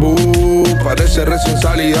parece recién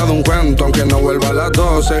salida de un cuento, aunque no vuelva a las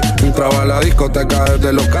 12. Entraba a la discoteca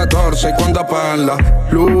desde los 14. Y cuando apagan la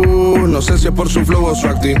luz, no sé si es por su flow o su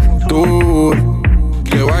actitud.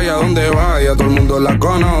 Que vaya donde vaya, todo el mundo la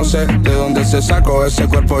conoce. De dónde se sacó ese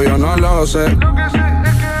cuerpo yo no lo sé. Lo que sé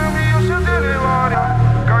es que envidiosa tiene varias.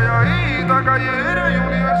 Calladita, callejera y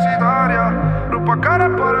universitaria. Ropa cara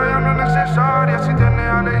para ella no es necesaria. Si tiene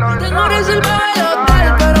a la isla de tengo reservado el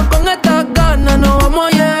hotel, pero con estas ganas no vamos a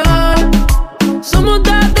llegar. Somos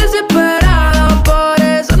tan desesperados, por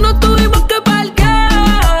eso no tuvimos que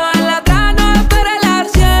parquear. La atrás no espera el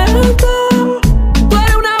asiento. Tú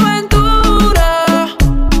eres una aventura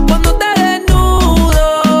cuando te desnudas.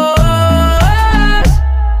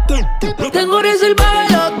 Tengo reservado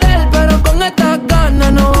el hotel, pero con estas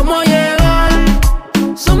ganas no vamos a llegar.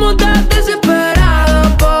 Somos tan desesperados,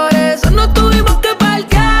 por eso no tuvimos que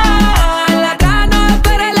parquear. La atrás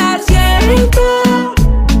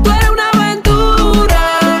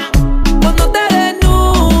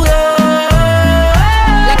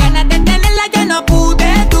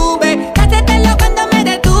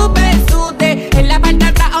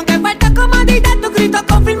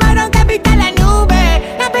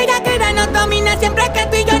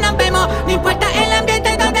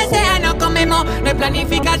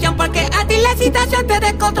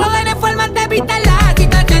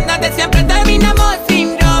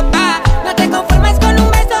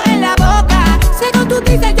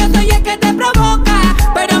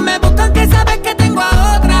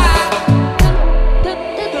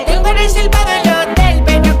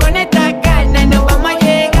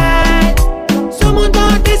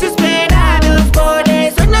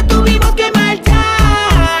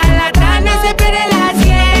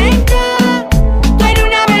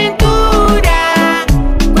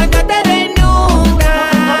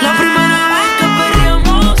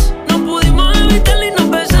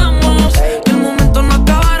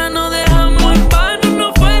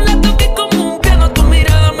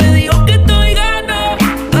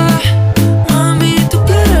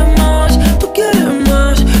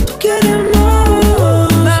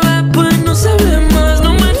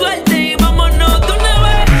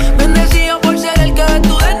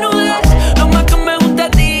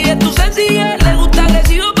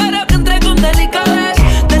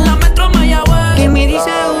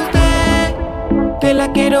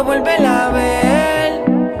quiero volverla a ver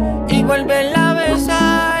y volverla a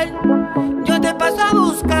besar. Yo te paso a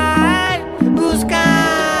buscar,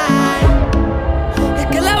 buscar. Es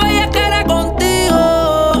que la bella cara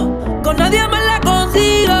contigo, con nadie más la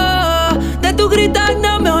consigo. De tu gritar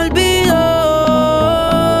no me olvido.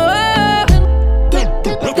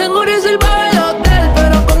 Tengo reservado el hotel,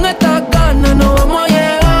 pero con estas ganas no vamos a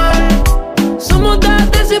llegar. Somos tan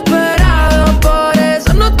desesperados, por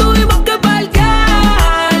eso no tuvimos que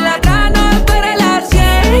parquear. La gana espera el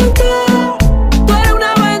asiento. Tú eres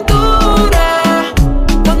una aventura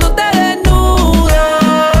cuando te desnudas.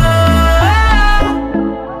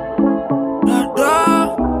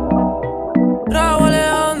 Raúl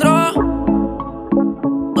Alejandro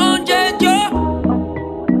con Yeyo,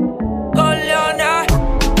 con Leonard.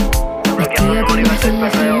 Vestida con magia de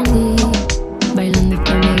Fendi, bailando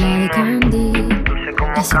Pamela de Candy.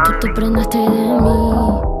 Así tú te prendaste de mí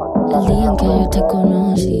el día en que yo te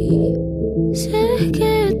conocí. Sé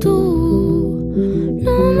que tú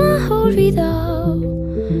no me has olvidado,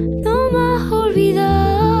 no me has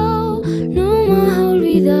olvidado, no me has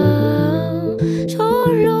olvidado.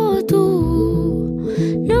 Solo tú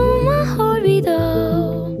no me has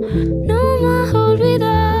olvidado, no me has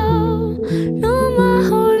olvidado, no me has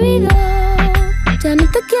olvidado. Ya no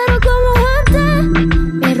te quiero como antes,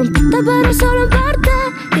 me rompiste pero solo en parte.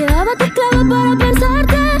 Llevaba tus claves para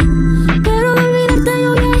pensarte, pero de olvidarte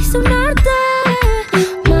yo ya hice un arte.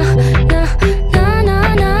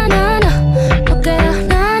 No queda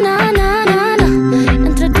na.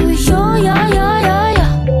 Entre tú y yo, ya.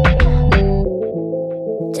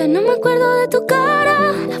 Ya no me acuerdo de tu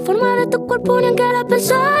cara, la forma de tu cuerpo ni aunque la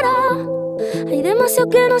pensara. Hay demasiado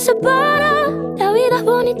que nos separa. La vida es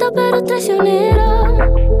bonita pero traicionera.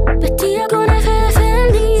 Vestida con eje de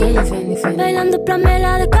Fendi, bailando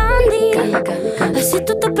Pamela de Candy. Así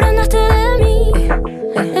tú te prendaste de mí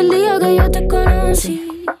el día que yo te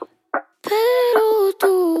conocí. Pero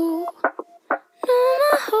tú no me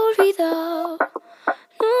has olvidado,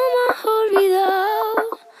 no me has olvidado,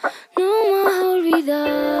 no me has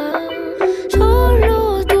olvidado.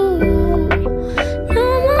 Solo tú no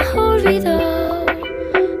me has olvidado,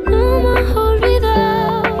 no me has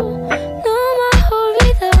olvidado, no me has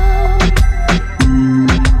olvidado.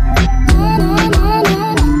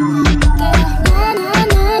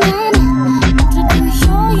 Entre tú y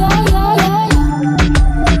yo, ya.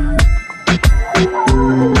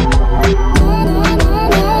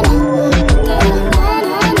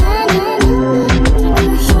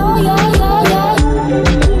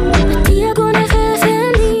 Vestida con eje de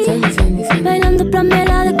Fendi, bailando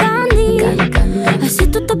Pamela de Candy. Así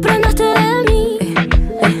tú te prendaste de mí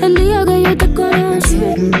el día que yo te conocí.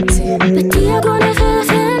 Vestida con eje de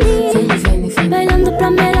Fendi, bailando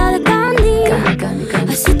Pamela de Candy.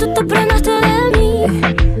 Así tú te prendaste de mí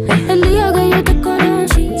el día que yo te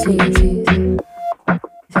conocí.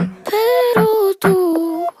 Pero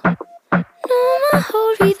tú no me has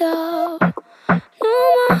olvidado, no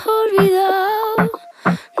me has olvidado,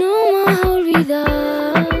 no me has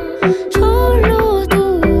olvidado. Solo tú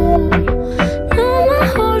no me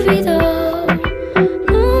has olvidado,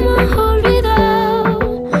 no me has olvidado,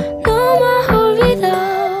 no me has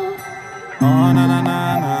olvidado. Oh, na, na, na,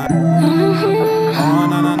 na. Oh,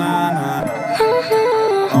 na, na, na, na.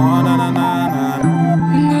 Oh, na, na, na, na.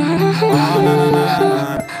 Oh, na, na, na, na.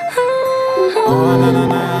 Oh, na, na, na,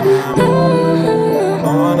 na.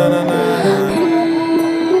 Oh, na, na, na, na.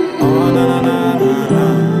 Oh, na, na, na, na.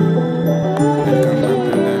 El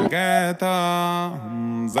cantante del gueto,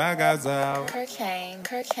 Zagazao.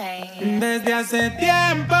 Desde hace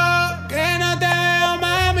tiempo que no te veo,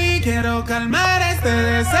 mami. Quiero calmar este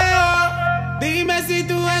deseo. Dime si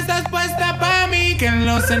tú estás puesta pa' mí, que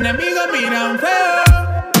los enemigos miran feo.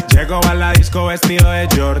 Llego a la disco vestido de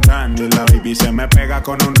Jordan y la baby se me pega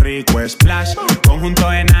con un rico splash.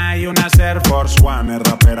 Conjunto en y una Air Force One. Es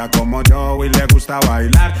rapera como yo y le gusta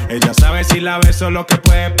bailar. Ella sabe si la beso lo que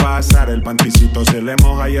puede pasar. El panticito se le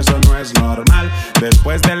moja y eso no es normal.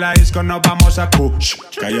 Después de la disco nos vamos a Kush.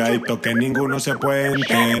 Calladito que ninguno se puede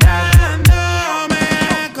enterar.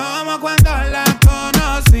 Como cuando la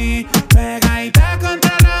conocí, pegadita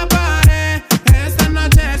contra la pared. Esta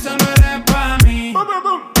noche solo eres pa' mí.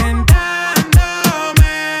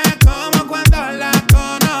 Tentándome como cuando la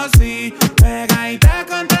conocí, pegadita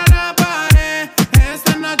contra la pared.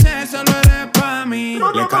 Esta noche solo eres pa' mí.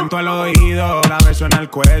 Le canto al oído, la beso en el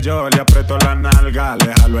cuello, le aprieto la nalga,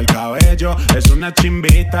 le jalo el cabello. Es una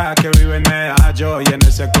chimbita que vive en Medallo y en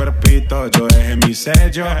ese cuerpito yo dejé mi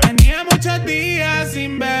sello. Tenía muchos días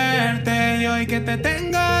sin verte y hoy que te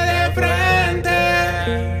tengo de frente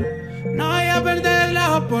no voy a perder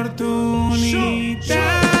la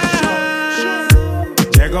oportunidad.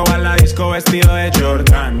 vestido de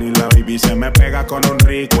Jordan y la baby se me pega con un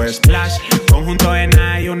rico splash. Conjunto en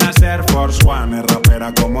y una Air Force One. Es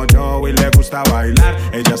rapera como yo y le gusta bailar.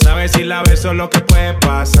 Ella sabe si la beso lo que puede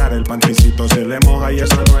pasar. El panticito se le moja y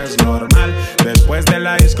eso no es normal. Después de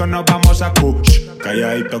la disco nos vamos a Kush.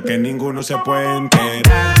 Calladito que ninguno se puede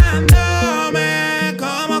enterar. Dándome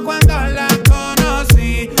como cuando la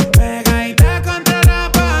conocí, pegadita contra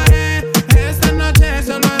la pared. Esta noche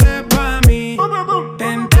solo eres pa' mí.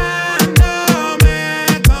 Tentándome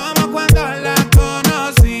como cuando la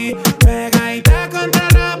conocí, pegadita contra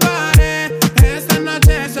la pared. Esta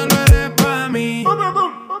noche solo eres pa' mí.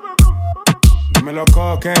 Dímelo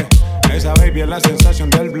Coque, esa baby es la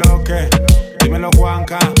sensación del bloque. Dímelo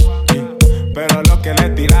Juanca, pero lo que le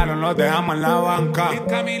tiraron los dejamos en la banca.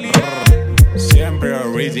 Siempre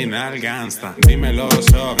original gangsta. Dímelo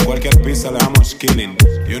so, cualquier pista le damos killing.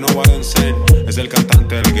 You know what I'm saying, es el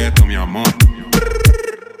cantante del ghetto, mi amor.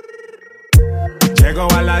 Llego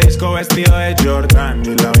a la disco vestido de Jordan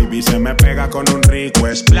y la baby se me pega con un rico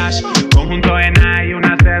splash. Conjunto en y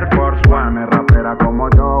una Air Force One. Es rapera como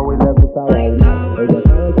yo y le gusta bailar. Ella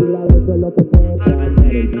sabe si la beso lo que puede pasar.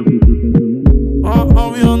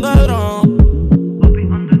 Obi on the drum,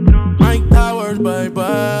 Mike Towers, baby.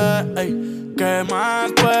 Ey, ¿qué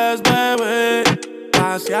más pues, bebé?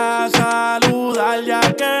 Pase a saludar ya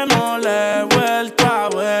que no le he vuelto a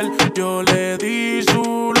ver. Yo le di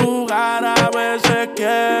su lugar, a veces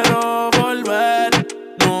quiero volver.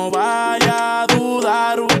 No vaya a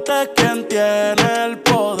dudar, usted quien tiene el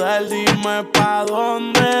poder. Dime pa'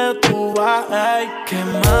 dónde tú vas, ey. ¿Qué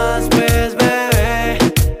más ves, bebé?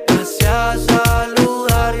 Pase a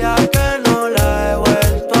saludar ya que no la he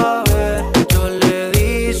vuelto a ver. Yo le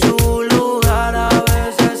di su lugar, a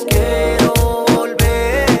veces quiero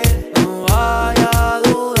volver. No vaya a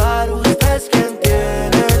dudar, usted es quien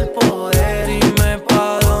tiene el poder. Dime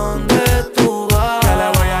pa' dónde tú vas. Que le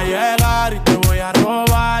voy a llegar y te voy a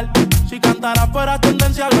robar. Si cantara fuera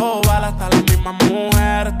tendencia global, hasta las mismas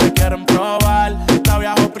mujeres te quieren probar. La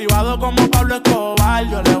viajo privado como Pablo Escobar.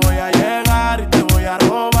 Yo le voy a llegar y te voy a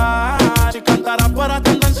robar. Si cantara fuera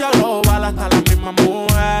tendencia global, hasta las mismas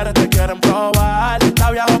mujeres te quieren probar.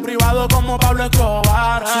 La viajo privado como Pablo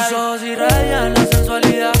Escobar. Sus ojos irradian la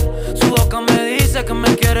sensualidad. Su boca me dice que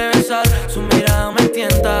me quiere besar. Su mirada me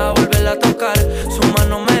tienta a volverla a tocar. Su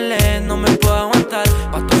mano me lee, no me puedo aguantar.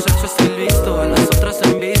 Pa' tu sexo estoy listo, a las otras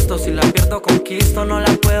he visto. Si la pierdo conquisto, no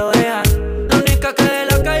la puedo dejar. La única que de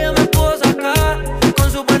la calle me pudo sacar.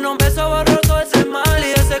 Con su buen beso borró todo ese mal. Y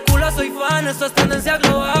de ese culo soy fan, esto es tendencia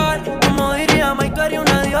global. Como diría Mike, haría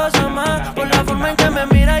una diosa más. Por la forma en que me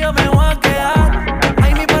mira yo me voy a quedar.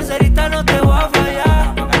 Ay, mi parcerita, no te voy a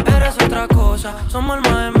fallar. Eres otra cosa, somos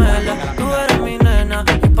alma gemela. Tú eres mi nena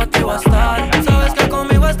y pa' ti voy a estar. Sabes que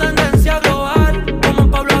conmigo es tendencia global.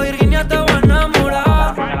 Como Pablo Virginia te voy a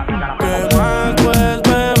enamorar. ¿Qué más pues,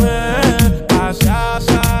 bebé? Pase a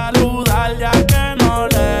saludar ya que no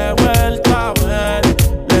le he vuelto a ver.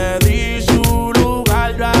 Le di su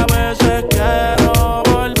lugar, yo a veces quiero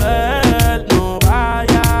volver. No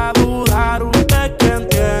vaya a dudar, usted quien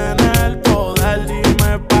tiene el poder.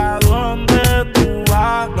 Dime pa' dónde tú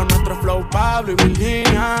vas. Lo nuestro es flow, Pablo y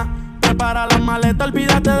Virginia. Prepara la maleta,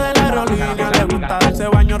 olvídate de la aerolínea. Le gusta darse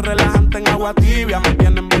baño relajante en agua tibia. Me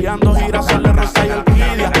tienen enviando girasoles, rosa y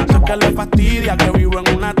orquídea. Sé que le fastidia que vivo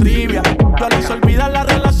en una trivia. Yo les olvida las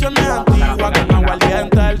relaciones antiguas. Con agua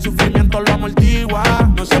ardiente el sufrimiento lo amortigua.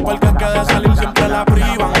 No sé por qué de salir siempre la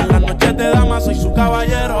privan. En las noches de dama soy su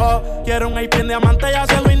caballero. Quiero un IP en diamante, ya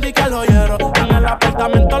se lo indica el joyero. En el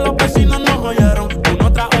apartamento los vecinos nos oyeron.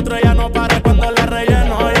 Uno tras otro ya no para cuando la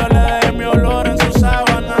relleno. Yo le dejé mi olor en su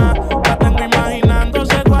sábana. La tengo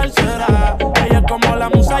imaginándose cuál será. Ella es como la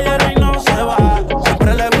musayera y no se va.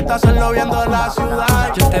 Siempre le gusta hacerlo viendo la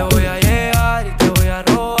ciudad. Yo te voy a llegar y te voy a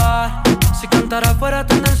robar. Si cantara fuera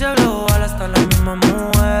tendencia global, hasta las mismas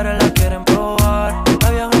mujeres la quieren probar. La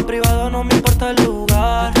viajo en privado, no me importa el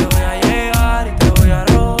lugar. Yo te voy a llegar y te voy a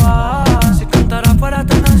robar. Si cantara fuera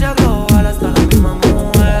tendencia global, hasta las mismas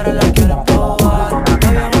mujeres la quieren probar.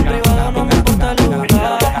 La viajo en privado, no me importa el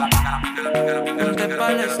lugar. Ponte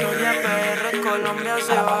pa' la historia, PR, Colombia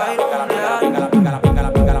se va a ir mundial.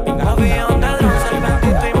 Obi on the drums, el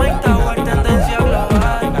Bendito y Mike Tower, tendencia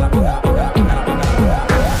global.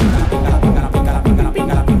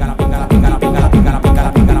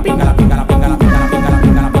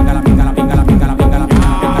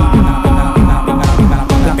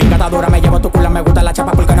 La pinga está dura, me llevo tu culo, me gusta la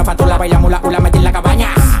chapa porque no falta la baila mula, hula, metí en la cabaña.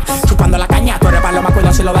 Chupando la caña, tú eres paloma,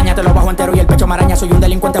 cuidado si lo daña, te lo bajo entero y el pecho maraña. Soy un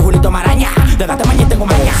delincuente, Julito Maraña. De date mañana tengo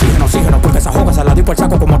maña. Oxígeno, porque esa joga se la doy por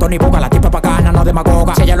saco como Tony Boca. La tipa bacana, no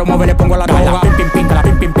demagoga. Si ella lo mueve, le pongo la droga. Pim, pim, pim, que la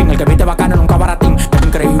pim, pim, pim. El que viste bacano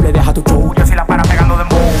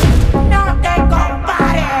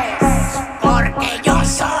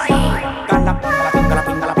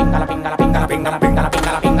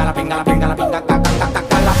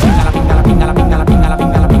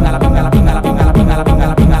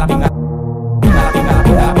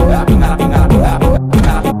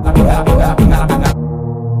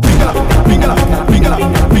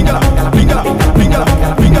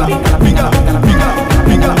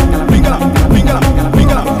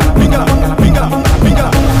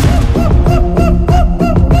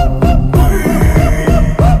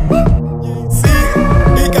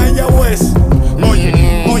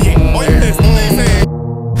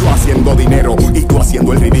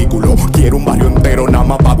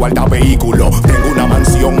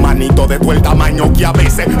extraño que a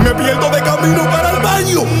veces me pierdo de camino para el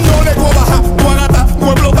baño. No le voy a bajar, no agata,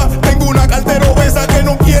 no explota. Tengo una cartera obesa que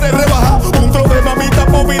no quiere rebajar. Un trozo de mamita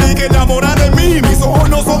popiri que enamora de mí. Mis ojos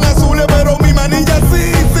no son azules, pero mi manilla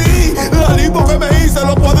sí, sí. La lipo que me hice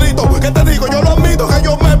los cuadritos. ¿Qué te digo? Yo lo admito que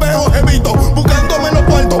yo me veo jevito. Buscándome los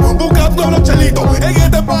cuartos, buscando los chelitos. En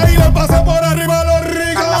este país le pasa por arriba a los ricos.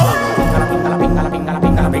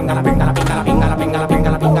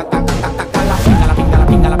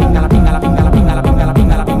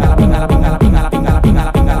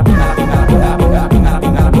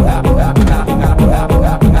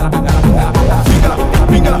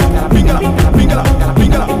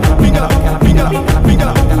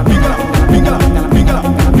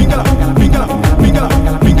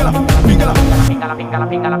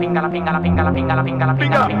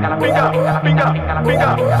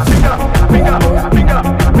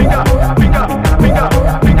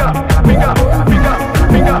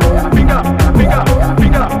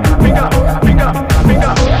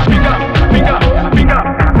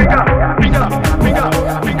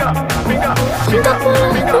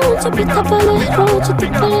 Pista para el roche, tu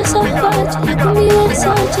pelo salvaje, la combi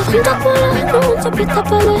Versace. Junta por la noche, pista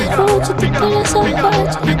para el roche, tu pelo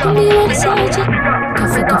salvaje, la combi Versace.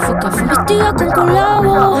 Café, café, café. Vestida con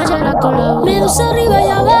colabo, Medusa arriba y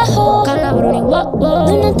abajo, Calabruni, wow, wow.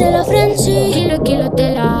 Donate la Frenchy, kilo, kilo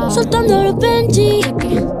tela, soltando los Benji.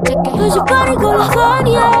 Hoy yo party con las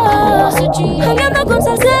Fania, jangueando con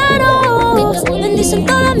salseros. Bendicen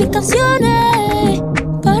todas mis canciones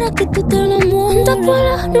para que tú te enamores. Anda por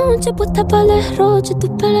la noche, puesta para el derroche, tus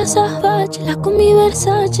pelas salvajes, la combi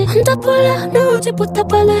Versace. Anda por la noche, puesta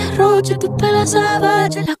para el derroche, tus pelas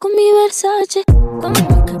salvajes, la combi Versace. Como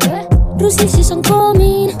que ve, Rusia si son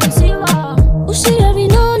coming, Uzi el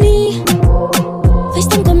Vinoni,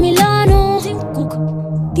 FaceTime con Milano,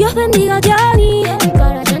 Dios bendiga a Gianni,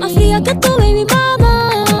 más fría que tu baby mama.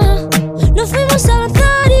 Nos fuimos a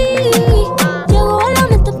Bazari, llegó a la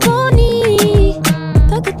mente Pony,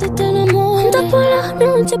 pa' que tú te enamores. Anda por la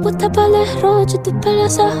noche, puesta para el derroche, tus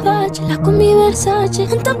pelos salvajes, la combi Versace.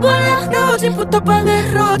 Anda por la noche, puesta para el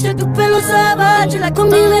derroche, tus pelos salvajes, la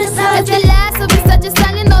combi Versace. Es el lazo, Versace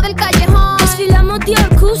saliendo del callejón. Desfilamos Dior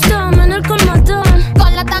Custom en el colmatón,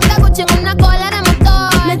 con la tanga Gucci en una cola de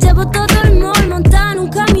motor. Me llevo todo el mall, montada en un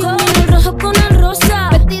camión, el rojo con el rosa,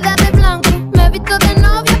 vestida de blanco, me he visto de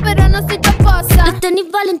novia pero no soy tu esposa. El tenis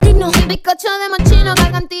Valentino, bizcocho de mochino,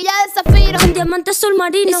 gargantilla de zafiro, con diamantes sol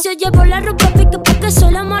marino. Y si yo llevo la ropa pique porque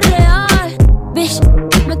soy la más real. Bitch,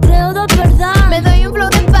 me creo de verdad. Me doy un flow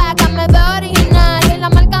de paca, me veo original. Soy la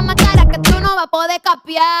marca más cara que tú no vas a poder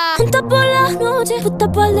capiar. Junta por la noche, puesta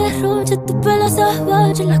para el derroche, tus pelos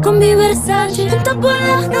salvajes, la combi Versace. Junta por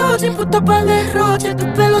la noche, puesta para el derroche, tus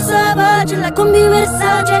pelos salvajes, la combi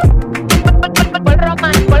Versace. Por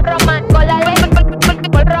román, con la ley,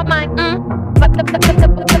 por román.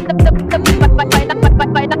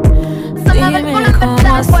 Dime cómo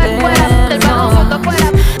hacemos,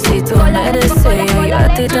 si tú me deseas yo a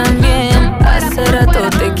ti también. Hace rato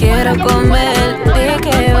te quiero comer, di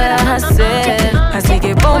qué vas a hacer. Así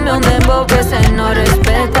que ponme un dembow que se no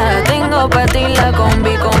respeta. Tengo pa' ti la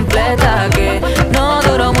combi completa, que no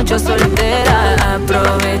duró mucho soltera.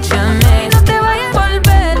 Aprovechame, no te vayas a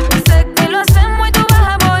volver. Sé que lo hacemos y tú vas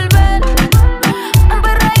a volver. Un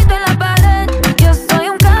perreíto en la pared, yo soy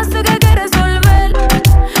un caso que hay que resolver.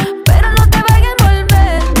 Pero no te vayas a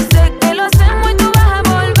volver. Sé que lo hacemos y tú vas a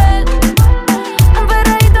volver. Un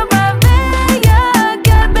perreíto pa' bella,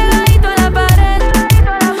 quedar pegadito a la pared.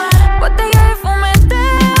 Botella de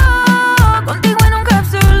fumeteo, contigo en un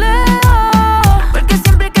capsuleo. Porque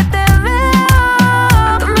siempre que te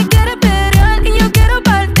veo, tú me quieres pelear y yo quiero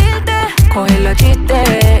partirte. Coge los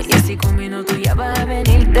chistes y así con minutos ya vas a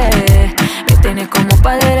venirte. Me tienes como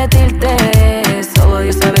pa' derretirte, solo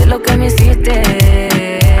Dios sabe lo que me hiciste.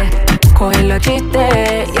 Coge los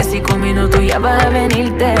chistes y así con minutos ya vas a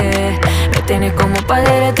venirte. Me tienes como pa'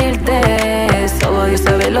 derretirte, solo Dios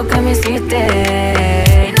sabe lo que me hiciste.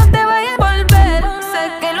 Y no te vayas a volver,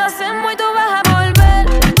 sé que lo hacemos y tú vas a volver.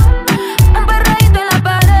 Un perreíto en la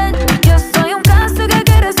pared, yo soy un caso que hay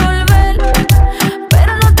que resolver.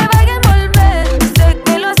 Pero no te vayas a volver, sé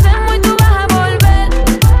que lo hacemos y tú vas a volver.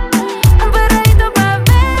 Un perreíto pa'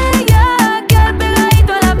 bella, quedar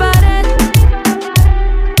pegadito a la pared.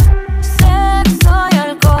 Sexo y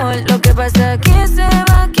alcohol, lo que pasa aquí se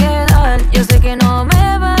va a quedar. Yo sé que no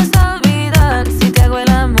me vas a olvidar si te hago el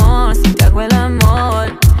amor, si te hago el amor.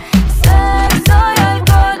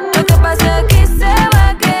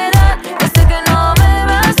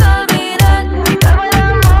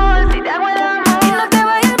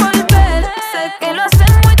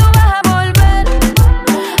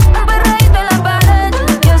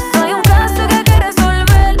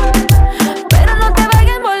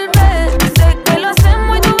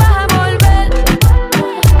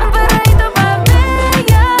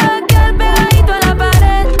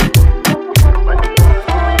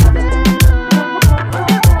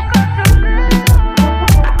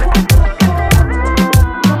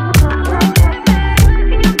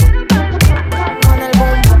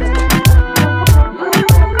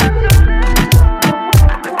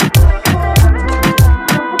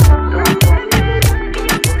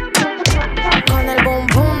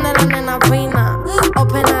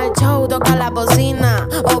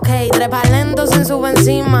 momento se sube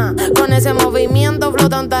encima. Con ese movimiento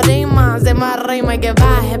flotan tarimas. Se más rima y que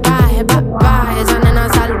baje, baje, baje. Esa nena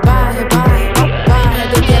salvaje, baje, baje.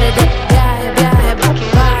 Tú quieres que viaje, viaje,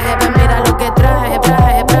 baje. Pues mira lo que traje,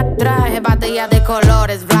 traje. Batería de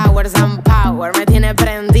colores, flowers and power. Me tiene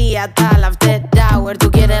prendida hasta la after hour.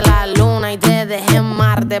 Tú quieres la luna y te dejé en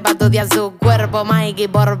Marte. Pa' estudiar su cuerpo, Mikey,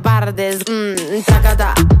 por partes.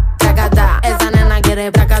 Tracata, tracata. Esa nena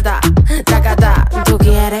quiere tracata, tracata. Tú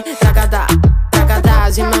quieres tracata,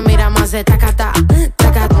 tracata. Si me mira más de tracata,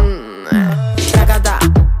 tracata. Tracata,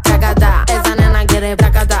 tracata. Esa nena quiere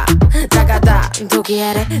tracata, tracata. Tú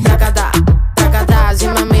quieres tracata, tracata. Si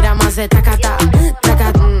me mira más de tracata,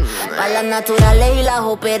 tracata. Pa' las naturales y las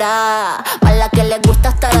operadas, pa' las que les gusta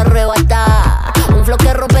estar arrebatada. Un flow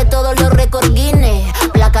que rompe todos los récords Guinness.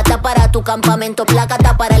 Plácata para tu campamento,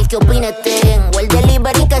 plácata para el que opine. Tengo el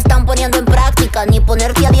delivery que están poniendo en práctica. Ni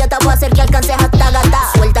ponerte a dieta va a hacer que alcances hasta gata.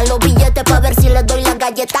 Suelta los billetes pa' ver si les doy la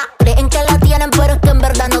galleta. Creen que la tienen pero es que en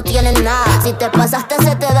verdad no tienen nada. Si te pasaste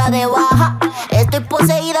se te da de baja. Estoy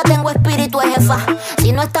poseída, tengo espíritu de jefa.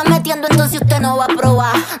 Si no está metiendo entonces usted no va a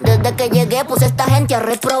probar. Desde que llegué puse esta gente a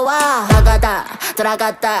reprobar. Tracata,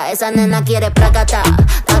 tracata, esa nena quiere pracata,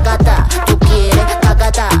 tacata. Tú quieres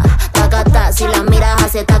tacata, tacata. Si la miras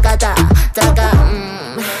hace tacata, traca,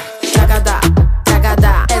 tracata,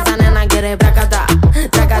 tracata. Esa nena quiere pracata,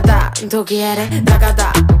 tracata. Tú quieres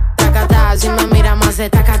tacata, tacata. Si me miras más hace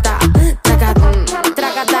tacata, tracata,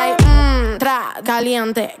 tracata y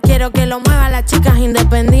caliente. Quiero que lo muevan las chicas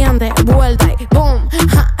independientes. Vuelta y boom,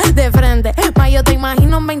 ja, de frente. Ma, yo te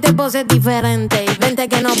imagino en 20 poses diferentes. Vente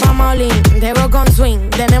que nos vamos a Olin, te voy con swing.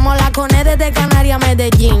 Tenemos la cone desde Canarias a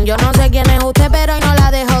Medellín. Yo no sé quién es usted, pero hoy no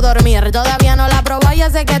la dejo dormir. Todavía no la probó, yo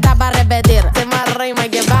sé que está para repetir. Te más rima y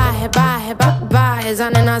que baje, baje, baje. Esa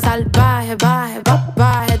nena salvaje, baje,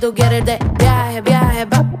 baje. Tú quieres de viaje, viaje,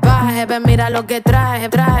 baje. Ven, mira lo que traje,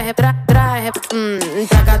 traje.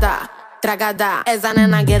 Tracata, tracata. Esa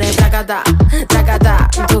nena quiere tracata, tracata.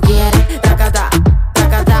 Tú quieres tracata,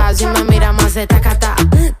 tracata. Si me mira más de tracata,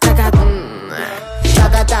 tracata.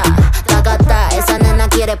 Tacata, tacata. Esa nena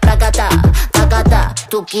quiere pracata, tacata.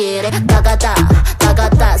 Tú quieres tacata,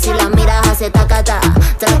 tacata. Si la miras hace tacata,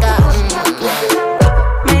 traca.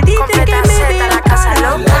 Me dice que me vea la casa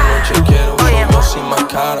loca. Noche quiero como sin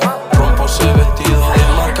máscara. Rompo ese vestido de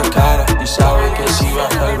marca cara. Y sabe que si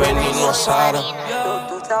baja el veneno a Sara.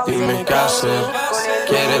 Dime qué hacer.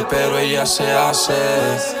 Quiere pero ella se hace.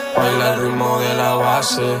 Baila el ritmo de la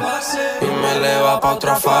base. Y me eleva pa'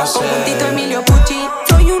 otra fase. Tito Emilio Pucci.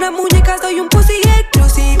 Soy una muñeca, soy un pussy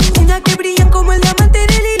exclusive. Uñas que brillan como el diamante de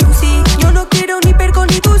Lil Uzi. Yo no quiero ni perco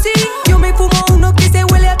ni tusi. Yo me fumo uno que se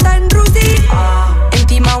huele hasta en Rusi.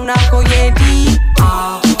 Encima una joyería.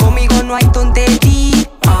 Conmigo no hay tontería.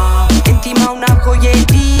 Encima una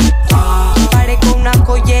joyería. Parezco una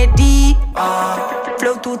joyería.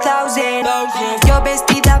 Flow 2000. Yo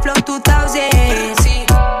vestida Flow 2000.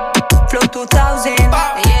 Flow 2000.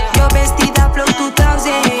 Yo vestida Flow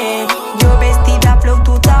 2000. Yo vestida Flow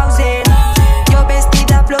 2000. Yo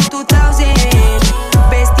vestida Flow 2000.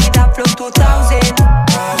 Vestida Flow 2000.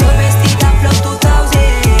 Yo vestida Flow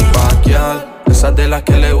 2000. Paquial, esas de las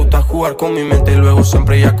que le gusta jugar con mi mente y luego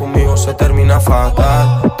siempre ya conmigo se termina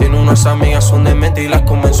fatal. Tiene unas amigas son de mente y las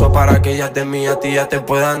convenzo para que ellas de mí a ti ya te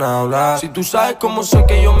puedan hablar. Si tú sabes cómo soy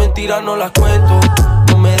que yo mentiras no las cuento.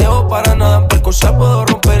 No me dejo para nada, por cosa puedo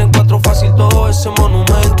romper en 4 fácil todo ese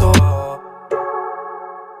monumento.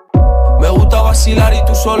 Me gusta vacilar y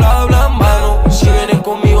tú sola hablas en vano. Y si vienes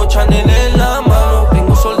conmigo Chanel en la mano.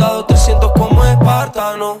 Tengo soldados 300 como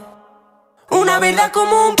espartano. Una verdad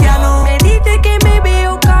como un piano. Me dice que me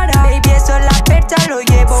veo cara. Baby, eso es la percha, lo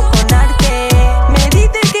llevo con arte. Me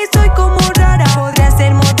dice que soy como rara. Podría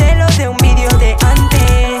ser modelo de un vídeo de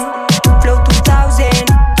antes. Flow 2000.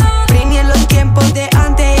 Britney en los tiempos de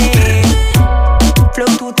antes. Flow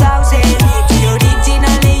 2000. Y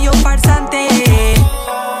original y yo farsante.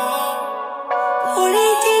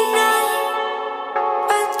 Original.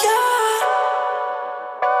 Backyard.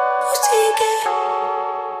 Musique.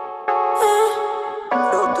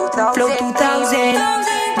 Flow 2000.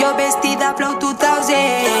 Yo vestida Flow 2000.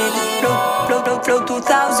 Flow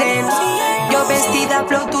 2000. Yo vestida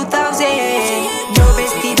Flow 2000. Yo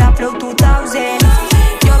vestida Flow 2000.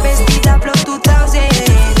 Yo vestida Flow 2000.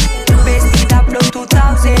 Vestida Flow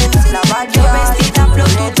 2000. La Backyard. Yo vestida Flow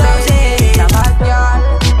 2000. La Backyard.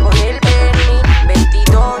 Con el Bernie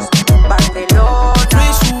 22 Barcelona.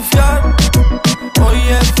 Free Sufian.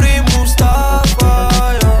 Oye Free Mustafa.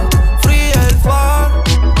 Free El Far.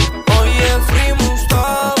 Oye Free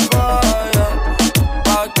Mustafa.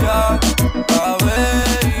 Paquial. La B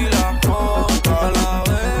y la J. La B.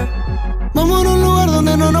 Vamos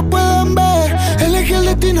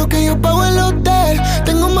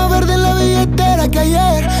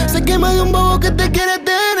encima de un bobo que te quiere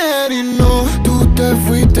tener. Y no, tú te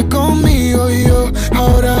fuiste conmigo y yo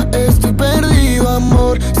ahora estoy perdido,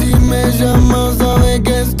 amor. Si me llamas sabes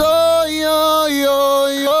que estoy yo.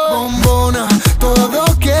 Bombona,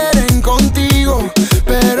 todos quieren contigo,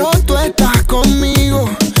 pero tú estás conmigo.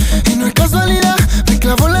 Y no es casualidad, me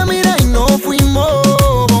clavó la mira y no fuimos.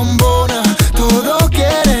 Bombona, todos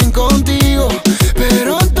quieren contigo,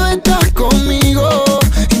 pero tú estás conmigo.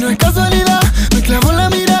 Y no es casualidad, me clavó la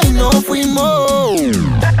mira y no fuimos.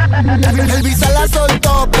 El visa la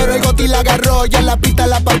soltó, pero el goti la agarró y en la pista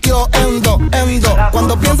la partió endo.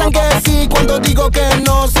 Cuando piensan que sí, cuando digo que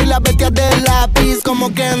no, soy la bestia del lápiz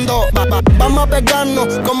como Kendo. Vamos a pegarnos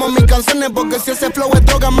como mis canciones, porque si ese flow es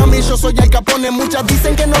droga, mami, yo soy el Capone. Muchas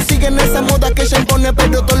dicen que no siguen esa moda que ella impone,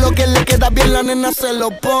 pero todo lo que le queda bien la nena se lo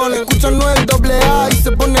pone. Escucha no el AA y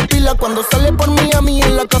se pone pila cuando sale por Miami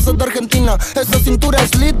en la casa de Argentina. Esa cintura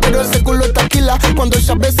es lit, pero ese culo es taquila. Cuando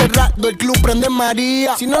ella ve cerrado el club prende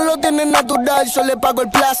María. Si no lo tiene natural, yo le pago el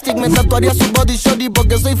plastic. Me tatuaría su body shorty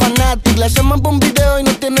porque soy fanatic. La llaman por un video y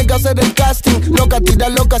no tiene que hacer el casting. Loca, tira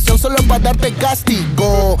la ocasión solo para darte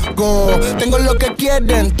castigo. Tengo lo que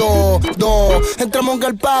quieren todo. Entramos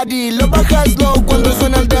al party, lo bajas low cuando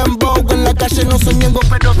suena el dembow. En la calle no soy ñengo,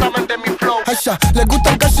 pero saben de mi flow. Asha, les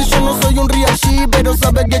gusta el cash y yo no soy un real G, pero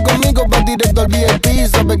sabe que conmigo va directo al VIP.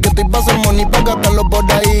 Sabe que te pasa el money pa' gastarlo por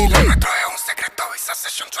ahí. Lo nuestro es un secreto, Visa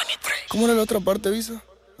Session 23. ¿Cómo era la otra parte, Visa?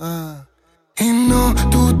 Y no,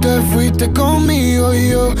 tú te fuiste conmigo y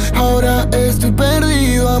yo ahora estoy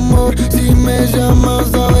perdido, amor. Si me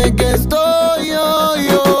llamas sabes que estoy yo.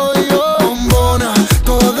 Bombona,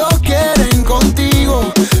 todos quieren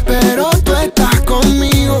contigo, pero tú estás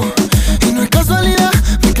conmigo. Y no es casualidad,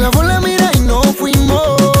 me clavó la mira y no fuimos.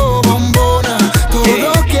 Bombona,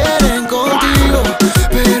 todos quieren contigo,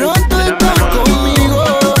 pero tú estás conmigo.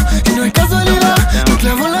 Y no es casualidad, me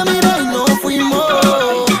clavó la mira y no fuimos.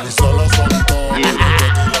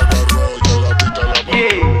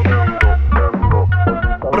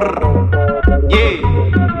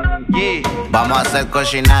 Vamos a hacer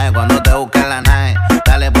cochinaje cuando te busquen la nave.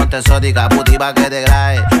 Dale, ponte exótica, puti pa' que te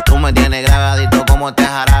grabe. Tú me tienes grabadito como este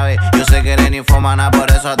jarabe. Yo sé que eres ninfómana,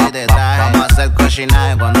 por eso a ti te traje. Vamos a hacer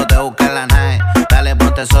cochinaje cuando te busquen la nave. Dale,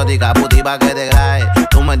 ponte exótica, puti pa' que te grabe.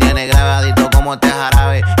 Tú me tienes grabadito como este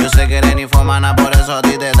jarabe. Yo sé que eres ninfómana, por eso a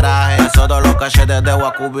ti te traje. Eso todos los cachetes te voy a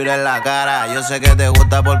escupir en la cara. Yo sé que te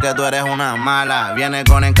gusta porque tú eres una mala. Viene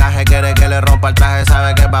con encaje, quiere que le rompa el traje.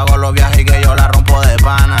 Sabe que pago los viajes y que yo la rompo de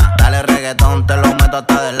pana. Dale reggaetón, te lo meto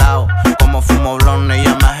hasta de lado. Como fumo blonde y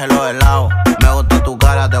ya me hace los helados. Me gusta tu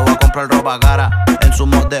cara, te voy a comprar ropa cara. En su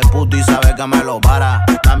mod de puto y sabe que me lo para.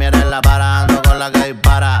 También eres la para, ando con la que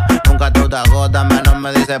dispara. Nunca tú te agotas, menos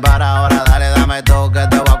me dice para. Ahora dale, dame todo, que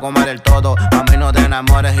te voy a comer el todo. A mí no te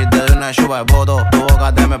enamores y te doy una chupa de voto. Tu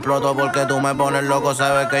boca te me exploto porque tú me pones loco.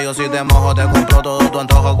 Sabes que yo si te mojo, te compro todo tu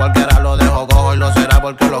antojo. Cualquiera lo dejo cojo y lo será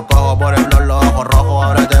porque lo cojo. Por el blog, los ojos rojos,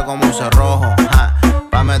 ábrete como un cerrojo.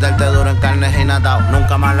 Pa' meterte duro en carne y natao.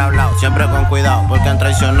 Nunca mal hablado, siempre con cuidado, porque han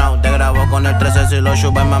traicionado. Te grabo con el 13 si lo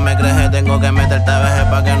chupes más me crees. Tengo que meterte a veces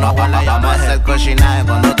pa' que no aguala. Vamos a hacer cochinaje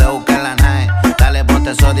cuando te busquen la nave. Dale,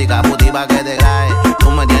 ponte exótica, puti pa' que te grabe.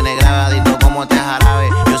 Tú me tienes grabadito como este jarabe.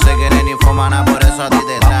 Yo sé que eres ninfómana, por eso a ti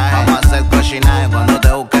te traje. Vamos a hacer cochinaje cuando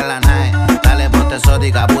te busquen la nave. Dale, ponte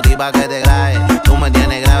exótica, puti pa' que te grabe. Tú me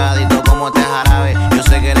tienes grabadito como este jarabe. Yo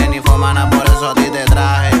sé que eres ninfómana, por eso a ti te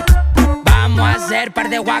traje. Vamos a hacer par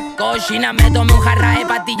de guacochina. Me tomé un jarraje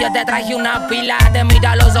pa' ti, yo te traje una pila. Te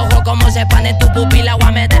mira los ojos como se expande tu pupila. Voy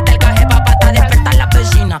a meterte el caje pa' despertar la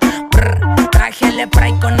vecina. Traje el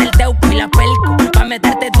spray con el teuco y la pelco. Pa'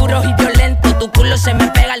 meterte duro y violento. Tu culo se me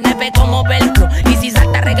pega al nepe como velcro. Y si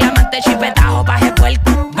salta reclamante chipetajo baje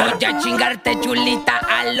puerco. Voy a chingarte chulita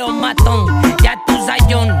a lo matón. Ya tu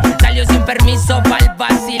sayón salió sin permiso pa'l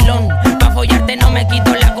vacilón. Pa' follarte no me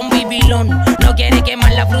quito la convivilón. No quiere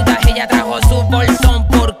quemar la fruta, ella trajo su bolsón.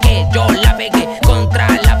 Porque yo la pegué contra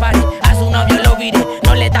la pared. A su novio lo viré,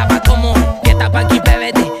 no le tapa como que tapa aquí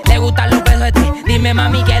PBT. Le gustan los besos este. Dime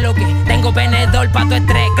mami que lo que tengo penedor pa' tu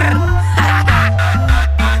estrés.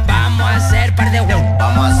 Vamos a hacer par de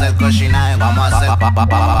Vamos a hacer cochinaje, vamos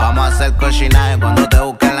a hacer cochinaje cuando te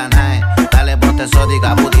busquen la nave. Dale, ponte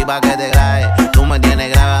exótica, puti pa' que te grabe. Tú me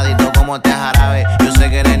tienes grabadito como este jarabe. Yo sé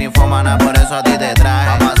que eres ninfómana, por eso a ti te traje.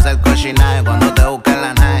 Vamos a hacer cochinaje cuando te busquen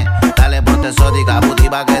la nave. Dale, ponte exótica, puti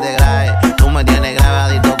pa' que te grabe. Tú me tienes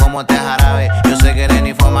grabadito como este jarabe. Yo sé que eres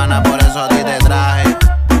ninfómana, por eso a ti te traje.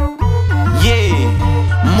 Yeah,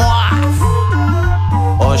 Moaf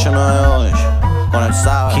 898 con el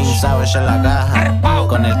Savage, King Savage en la caja,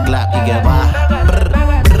 con el clap y que baja.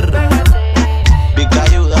 Big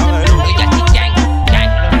ayuda,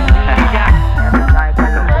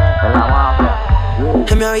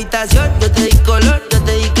 mi habitación, yo te di color, yo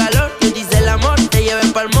te di calor. Yo te hice el amor, te llevé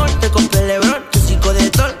pa'l mall, te compré el Lebron. Tu psico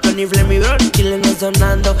de sol, Tony Flemi Bron. Chile no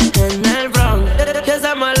sonando en el Bronx. Y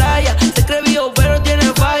esa malaya, se cree vivo pero tiene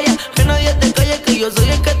falla. Que nadie te calle, que yo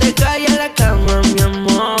soy el que te calla en la cama, mi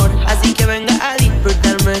amor. Así que venga a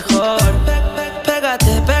disfrutar mejor.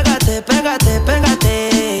 Pégate, pégate, pégate,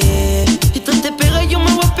 pégate. Y tú te pegas y yo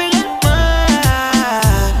me voy a pegar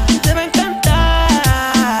más. Te va a encantar.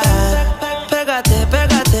 Pégate,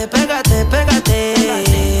 pégate, pégate,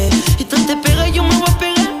 pégate. Y tú te pegas y yo me voy a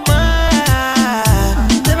pegar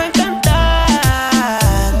más. Te va a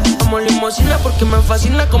encantar. Vamos limosina porque me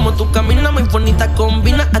fascina como tú caminas. Muy bonita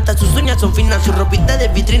combina, hasta sus uñas son finas. Su ropita de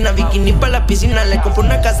vitrina, bikini pa' la piscina. Le compré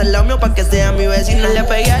una casa al lado mío pa' que sea mi vecina. Le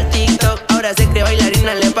pegué al TikTok, ahora se cree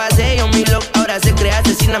bailarina. Le pasé yo mi look, ahora se cree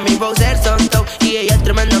asesina. Mi browser son top y ella es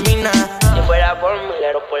tremenda mina. Si fuera por mí,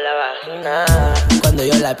 le rompo la vagina. Cuando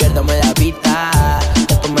yo la pierdo me da pita.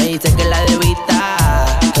 Después me dice que la debita.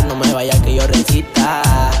 Que no me vaya que yo recita.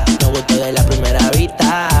 Me gustó de la primera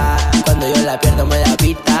vista. Cuando yo la pierdo me da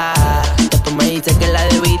pita. Después me dice que la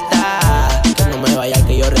debita. Que no me vaya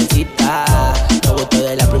que yo recita. Me gustó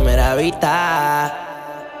de la primera vista.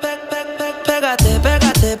 Pégate,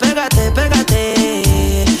 pégate, pégate,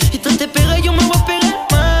 pégate. Y tú te pegas y yo me voy a pegar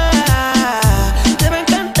más. Te va a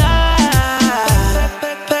encantar.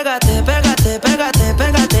 Pégate, pégate, pégate,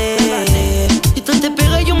 pégate. Y tú te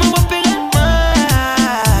pegas y yo me voy a pegar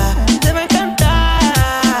más. Te va a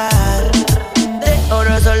encantar. De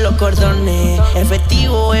oro son los cordones,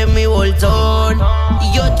 efectivo en mi bolsón.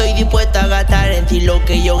 Y yo estoy dispuesta a gastar en ti lo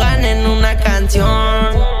que yo gane en una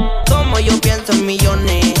canción. Como yo pienso en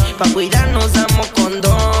millones, pa' cuidarnos damos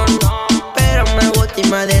condón. Pero me gusta y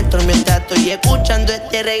me adentro mientras estoy escuchando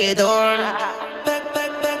este reggaetón.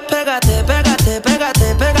 Pégate, pégate,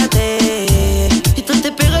 pégate, pégate. Y tú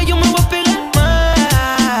te pegas y yo me voy a pegar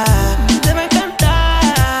más. Te va a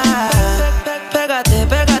encantar. Pégate,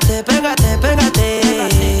 pégate, pégate,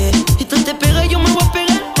 pégate. Y tú te pegas y yo me voy a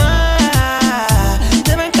pegar más.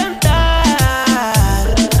 Te va a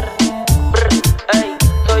encantar. Ey,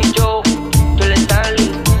 soy yo, tú le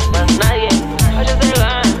Stanley, más nadie. Yo te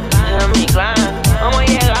gano, es mi clan. Vamos a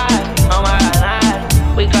llegar, vamos a ganar.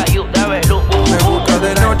 We got you, dame luz. Me busca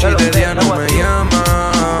de noche y de día no me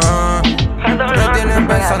llama. Me tienes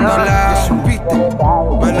pensándola.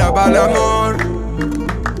 Mala para el amor,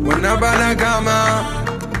 buena para la cama.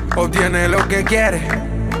 Obtiene lo que quiere,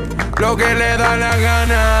 lo que le da la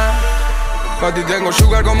gana. Pa' ti tengo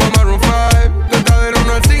sugar como Maroon 5. Desde del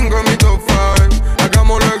 1 al 5 en mi top 5.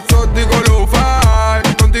 Hagamos lo exótico, lo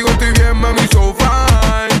fi. Contigo estoy bien, mami, so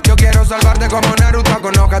fine. Yo quiero salvarte como Naruto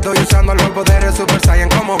con Oka. Estoy usando los poderes Super Saiyan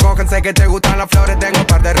como Gohan. Sé que te gustan las flores, tengo un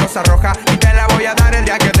par de rosas rojas. Y te la voy a dar el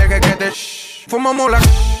día que deje que te fumamos la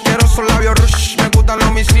quiero son labios rush. Me gustan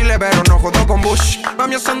los misiles, pero no jodo con Bush.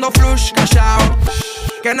 Mami haciendo flush, callao.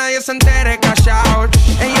 Que nadie se entere, callao.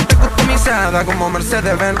 Ella está customizada como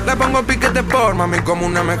Mercedes-Benz. Le pongo piquete por mami como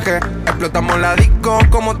una MG. Explotamos la disco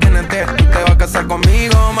como TNT. Te vas a casar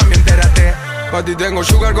conmigo, mami, entérate. Pa' ti tengo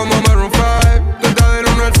sugar como Maroon 5. Desde del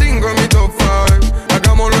 1 al 5 en mi top 5.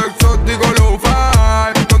 Hagamos lo exótico, lo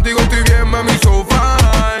fi. Contigo estoy bien, mami, so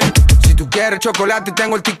fine. Si tú quieres chocolate,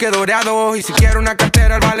 tengo el ticket dorado. Y si quieres una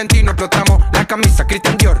cartera, el Valentino, explotamos la camisa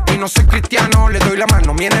Christian Dior. Y no soy cristiano, le doy la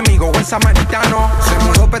mano, mi enemigo, buen samaritano. Se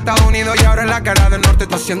mudó para Estados Unidos y ahora en la cara del norte.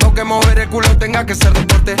 Está haciendo que mover el culo tenga que ser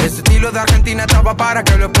deporte. Ese estilo de Argentina estaba para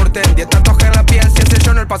que lo exporten. 10 tatuajes en la piel, 100 sellos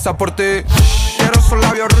en el pasaporte. Quiero son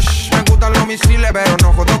labios rush, me gustan los misiles, pero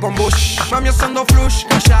no jodo con Bush. Mami haciendo flush,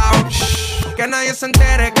 callao. Que nadie se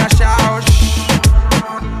entere, callao.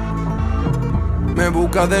 Me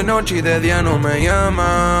busca de noche y de día no me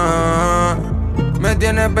llama. Me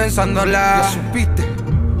tienes pensándola. Ya supiste.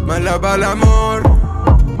 Mala para el amor,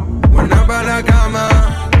 buena para la cama.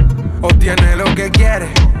 Obtiene lo que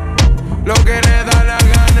quiere, lo que le da la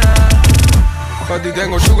gana. Pa' ti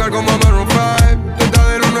tengo sugar como Maroon 5.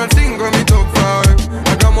 Desde del 1 al 5 en mi top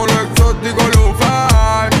 5. Hagamos lo exótico, lo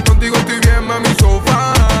fi. Contigo estoy bien, mami, so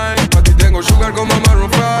fine. Pa' ti tengo sugar como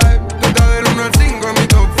Maroon 5. Desde del 1 al 5 en mi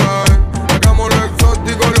top 5. Hagamos lo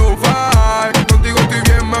exótico, lo fi. Contigo estoy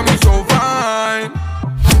bien, mami, so fine.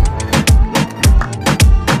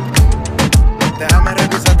 Déjame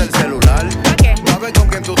revisarte el celular. ¿Para qué? Pa' ver con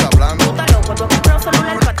quién tú estás hablando. Tú estás loco, tú has comprado un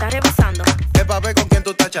celular para estar revisando. Es pa' ver con quién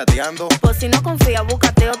tú estás chateando. Pues si no confías,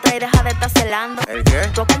 búscate otra y deja de estar celando. ¿El qué?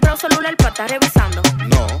 Tú has comprado un celular para estar revisando.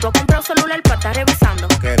 No. Tú has comprado un celular para estar revisando.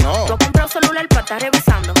 Que no. Tú has comprado un celular para estar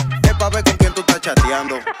revisando. Es pa' ver con quién tú estás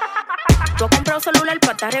chateando. ¿Tú has comprado celular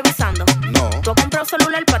para estar revisando? No. ¿Tú has comprado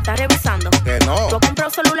celular para estar revisando? Que no. ¿Tú has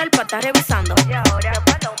comprado celular para estar revisando?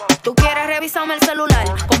 ¿Tú quieres revisarme el celular?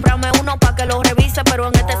 Cómprame uno para que lo revise, pero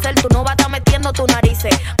en este cel tú no vas a estar metiendo tu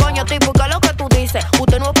narices. Coño, tipo, ¿qué es lo que tú dices?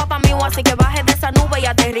 Usted no es papá mío, así que baje de esa nube y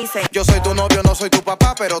aterrice. Yo soy tu novio, no soy tu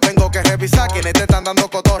papá, pero tengo que revisar quienes te están dando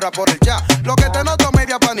cotorra por el chat. Lo que te noto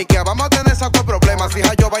media paniquea, vamos a tener saco problemas,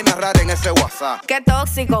 hija, yo vaina rara en ese WhatsApp. Qué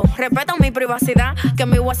tóxico, respeta mi privacidad, que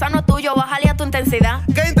mi WhatsApp no es tuyo, bájale a tu intensidad.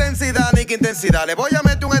 ¿Qué intensidad ni qué intensidad? Le voy a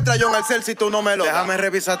meter un estrellón al cel si tú no me lo das. Déjame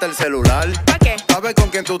revisarte el celular. ¿Para qué? Pa' ver con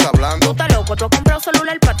quién tú estás hablando. Tú estás loco, tú has comprado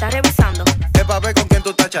celular para estar revisando. Es pa' ver con quién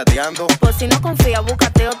tú estás chateando. Pues si no confías,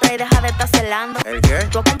 búscate otra y deja de estar celando. ¿El qué?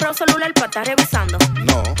 ¿Tú has comprado celular para estar revisando?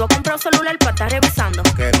 No. ¿Tú has comprado celular para estar revisando?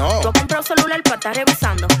 Que no. ¿Tú has comprado celular para estar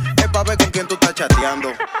revisando? Es pa' ver con quién tú estás chateando.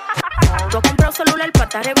 ¿Tú has comprado celular para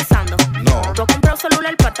estar revisando? No. ¿Tú has comprado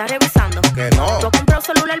celular para estar revisando? Que no. ¿Tú has comprado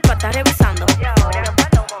celular para estar revisando?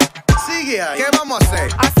 Sigue ahí. ¿Qué vamos a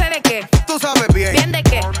hacer? ¿Hacer de qué? Tú sabes bien. ¿Bien de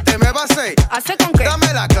qué? ¿Te me vas a hacer? ¿Hacer con qué?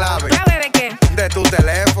 Dame la clave. ¿Clave de qué? De tu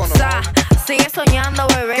teléfono. Sigue soñando,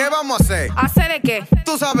 bebé. ¿Qué vamos a hacer? ¿Hacer de qué?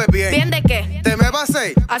 Tú sabes bien. ¿Bien de qué? ¿Te me vas a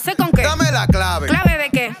hacer? ¿Hacer con qué? Dame la clave. ¿Clave de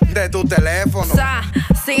qué? De tu teléfono.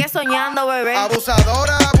 Sigue soñando, bebé.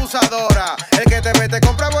 Abusadora, abusadora. El que te ve te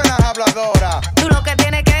compra buenas habladoras. Tú lo que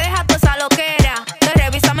tienes que dejar toda esa loquera. Te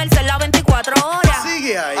revísame el celular 24 horas.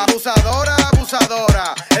 Sigue ahí. Abusadora,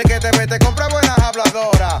 abusadora. El que te ve te compra buenas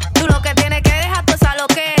habladoras. Tú lo que tienes que dejar toda esa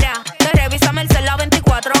loquera. Te revísame el celular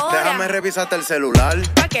 24 horas. Déjame revisarte el celular.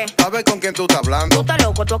 ¿Para qué? Pa' ver con quién tú estás hablando. Tú estás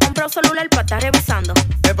loco, tú has comprado celular para estar revisando.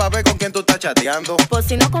 Es pa' ver con quién tú estás chateando. Pues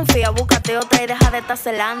si no confías, búscate otra y deja de estar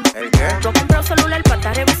celando. ¿El qué? ¿Tú has comprado celular para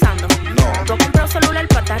estar revisando? No. ¿Tú has comprado celular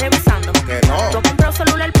para estar revisando? Que no. ¿Tú has comprado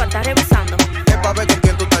celular para estar revisando? Es pa' ver con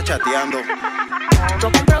quién tú estás chateando. ¿Tú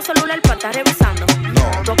has comprado celular para estar revisando?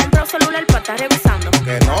 No. ¿Tú has comprado celular para estar revisando?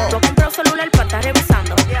 Que no. ¿Tú has comprado celular para estar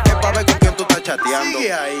revisando? Es pa' ver con quién tú estás chateando.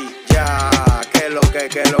 Sigue ahí. Ya, que lo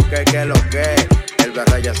que. El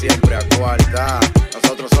berraya siempre a cuarta.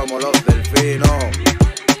 Nosotros somos los delfinos.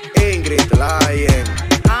 Ingrid, Lion.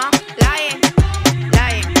 Lion.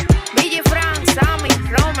 Billy Frank, Sammy,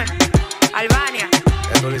 Romer, Albania.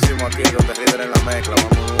 Esto lo hicimos aquí donde River en la mezcla.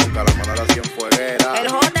 Vamos nunca, la manada cienfueguera. El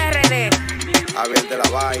JRD. Aviente la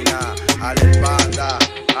vaina, Ale Banda.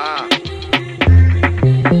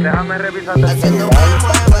 Déjame revisarte. Haciendo que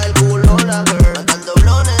mueva el culo la girl. Matando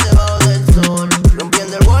blones debajo del sol.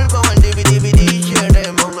 Rompiendo el gol con el DVD.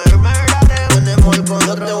 Queremos el murder. Tenemos el con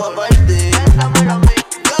yo te voy a partir.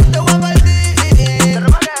 Yo te voy a partir.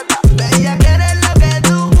 Bella, quieres lo que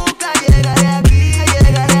tú buscas. Llegaré aquí,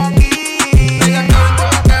 llegaré aquí.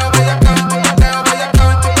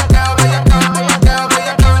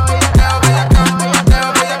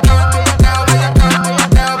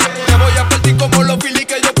 Te voy a partir como los filis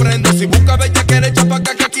que yo prendo. Si busca bella, quiere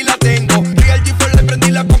chapaca que aquí la tengo. Real G4 le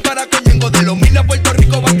prendí la compara con Yengo. De los 1000 a Puerto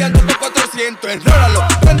Rico bateando por 400. Enrólalo,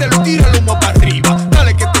 préndelo, tíralo humo para arriba.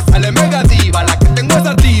 Dale que te sale mega diva. La que tengo es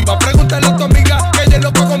activa. Pregúntale a tu amiga que ella es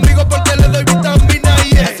loca conmigo porque le doy vitamina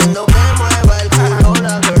y Haciendo que mueva el culo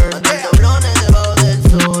la girl. Matando blones debajo del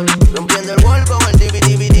sol. Rompiendo el gol con el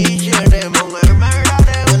DVD. Queremos el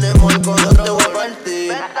murder. Tenemos el con yo te voy a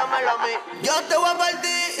partir. Yo te voy a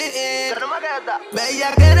partir.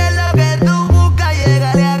 Bella, que eres lo que tú buscas,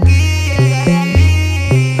 llegaré aquí.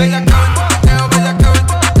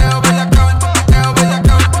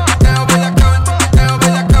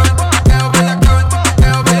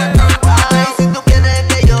 Ay, si tú quieres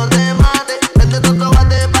que yo te mate, prende tu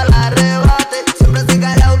bate para el arrebate. Siempre así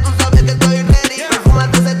calado, tú sabes que estoy ready.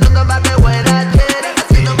 Perfúmate ese toque pa' que huela cherry.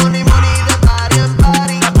 Haciendo money de party en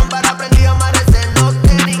party. La compara prendida, amanecen los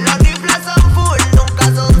tenis. Los rifles son full, nunca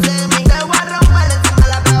son semi. Te voy a romper encima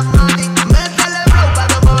la Camati. Métele flow pa'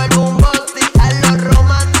 no mover boom boxy. A los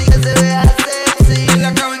romantic que se vea sexy.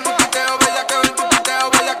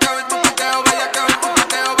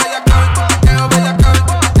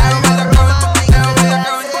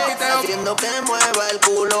 Haciendo que mueva el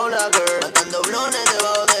culo la girl. Matando blones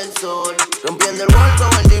debajo del sol. Rompiendo el gol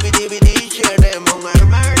con el DVD. Queremos el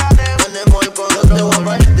murder. Tenemos el con yo te voy a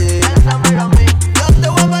partir. Yo te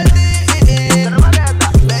voy a partir.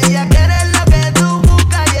 Bella, que eres lo que tú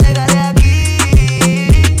buscas, llegaré aquí.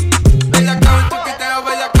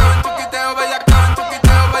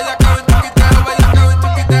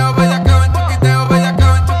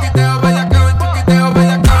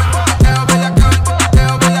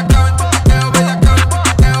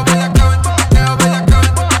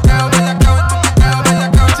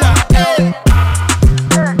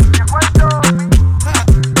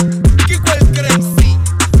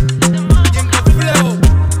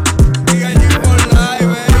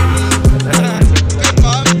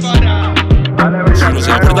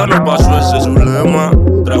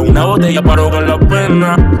 botella para ahogar la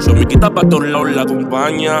pena. Su amiguita pa' todos lados la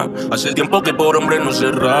acompaña. Hace tiempo que por hombre no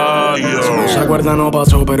se raya. Si no se acuerda no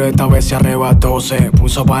pasó, pero esta vez se arrebató. Se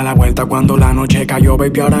puso pa' la vuelta cuando la noche cayó.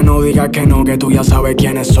 Baby, ahora no digas que no, que tú ya sabes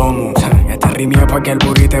quiénes somos. Este ritmo es pa' que el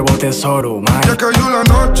burrito te bote solo, man. Ya cayó la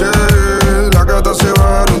noche, la gata se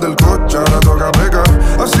bajaron del coche, ahora toca pegar.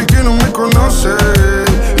 Así que no me conoce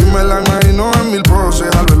y me la imagino en mil poses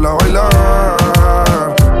al verla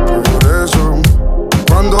bailar. Por eso,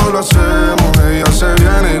 cuando lo hacemos, ella se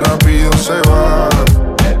viene y rápido se va.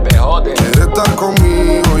 Quiere estar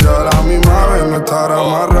conmigo y a la misma vez no estar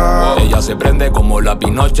amarrada. Ella se prende como la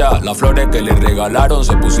pinocha. Las flores que le regalaron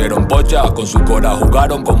se pusieron pocha. Con su cora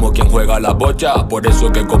jugaron como quien juega la bocha. Por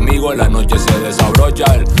eso que conmigo en la noche se desabrocha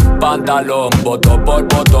el pantalón, botón por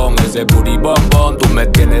botón. Ese booty bombón, tú me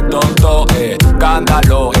tienes tonto,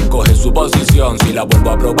 escándalo. Escoge su posición, si la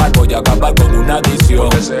vuelvo a probar voy a acabar con una adicción.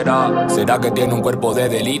 ¿Qué será? ¿Será que tiene un cuerpo de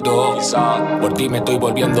delito? Quizá, por ti me estoy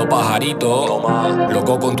volviendo pajarito. Toma,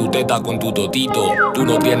 loco con tu teta, con tu totito. Tú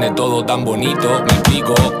no tienes todo tan bonito, me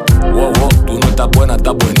explico. Wow, wow, tú no estás buena,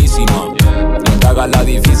 estás buenísima. No te hagas la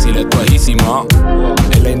difícil, esto es easísima.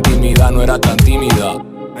 En la intimidad no era tan tímida,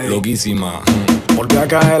 loquísima. Volvió a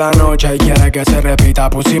caer la noche y quiere que se repita.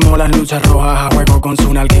 Pusimos las luces rojas a juego con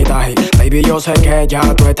su nalguita. Y baby, yo sé que ya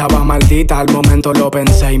tú estabas maldita. Al momento lo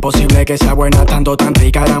pensé, imposible que sea buena estando tan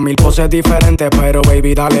rica. Eran mil poses diferentes, pero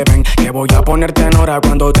baby, dale ven, que voy a ponerte en hora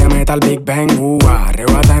cuando te meta el Big Bang.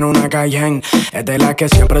 Arrebata en una Cayenne. Es de las que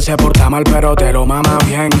siempre se porta mal, pero te lo mama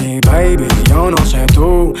bien. Y baby, yo no sé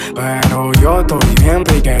tú, pero yo estoy bien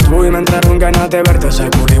pique tú. Y me entraron ganas de verte,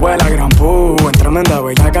 seguro igual a gran pu. En tremenda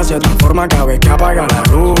bellaca se transforma cada vez que apaga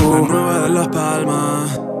la luz. La nueva de Las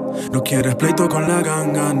Palmas. No quieres pleito con la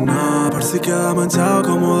ganga, no. Por si queda manchado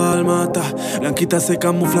como dalmata. Blanquita se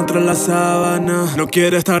camufla entre las sábanas. No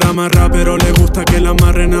quiere estar amarrada, pero le gusta que la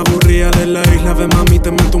amarren. Aburrida de la isla, ve mami,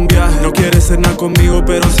 te meto un viaje. No quiere cenar conmigo,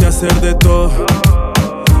 pero sí hacer de todo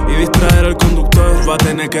y distraer al conductor. Va a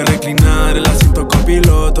tener que reclinar el asiento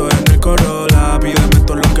copiloto en el Corolla. Pídeme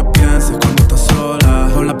todo lo que pienses cuando estás sola.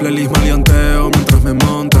 Con la playlist maleanteo mientras me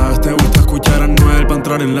montas. Te gusta escuchar a Anuel para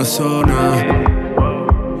entrar en la zona.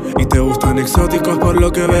 Y te gustan exóticos por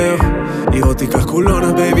lo que veo. Y góticas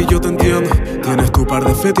culonas, baby, yo te entiendo. Tienes tu par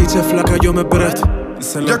de fetiches, flaca, yo me presto.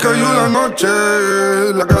 Ya cayó la noche,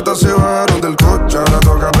 las gatas se bajaron del coche, ahora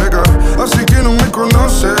toca pegar. Así que no me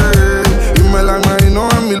conoce y me la imagino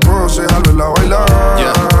en mil poses al verla bailar.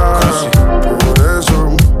 Por eso,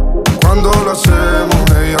 cuando lo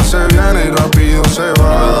hacemos, ella se viene y rápido se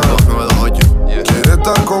va. 928. Quiere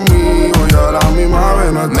estar conmigo y a la misma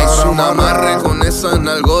vez no estar me hizo un amarre amarrada. con esas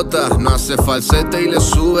nalgotas. No hace falsete y le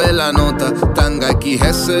sube la nota. Tanga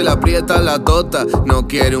XS le aprieta la tota. No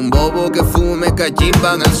quiere un bobo que fume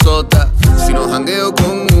cachimba en el sota. Si no jangueo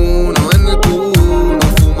con uno en el culo,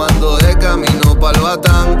 fumando de camino pa'l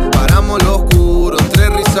Batán. Paramos lo oscuro, entre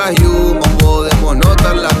risas y humo. Podemos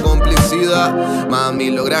notar la complicidad. Mami,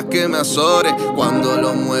 logras que me azores cuando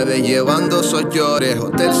lo mueves llevando esos llores.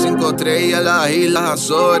 Hotel 5 estrellas, las Islas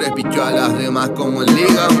Azores. Picho a las demás como en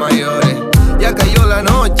ligas mayores. Ya cayó la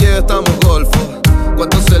noche, estamos golfos.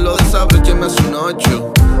 Cuando se lo desabroche me hace un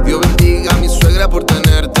 8. Dios bendiga a mi suegra por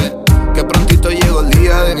tenerte. Que prontito llegó el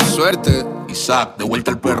día de mi suerte. Isaac, de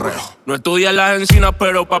vuelta al perreo. No estudia en las encinas,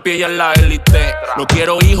 pero papi ella es la élite. No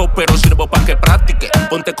quiero hijos, pero sirvo pa' que practique.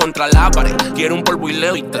 Ponte contra la pared, quiero un polvo y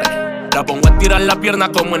leo y 3. La pongo a estirar la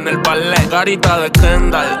pierna como en el ballet. Carita de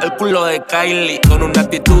Kendall, el culo de Kylie. Con una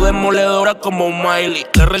actitud demoledora como Miley.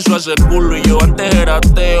 Le rezo a ese culo y yo antes era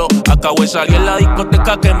ateo. Acabo de salir en la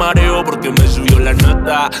discoteca que mareo. Porque me subió la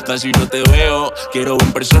nota, casi no te veo. Quiero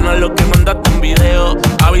en persona lo que mandaste un video.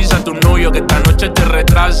 Avisa a tu novio que esta noche te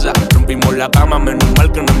retrasa. Rompimos la cama, menos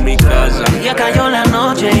mal que no es mi casa. Ya cayó la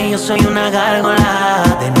noche y yo soy una gárgola.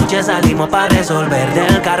 De noche salimos pa' resolver.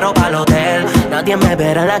 Del carro pa'l hotel. Nadie me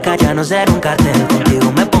verá en la calle, no ser un cartel.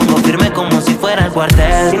 Contigo me pongo firme como si fuera el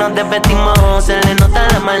cuartel. Si nos desvestimos, se le nota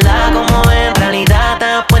la maldad. Como en realidad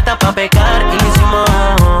estás puesta pa' pecar. Y lo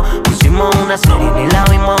hicimos, pusimos una serie y ni la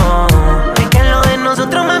vimos. Es que lo de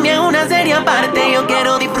nosotros, mami, es una serie aparte. Yo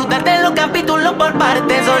quiero disfrutar de los capítulos por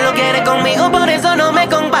parte. Solo quiere conmigo, por eso no me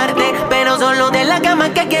comparte. Pero solo de la cama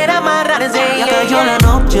que quiere amarrarse. Ya cayó la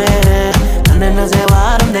noche, las nenas se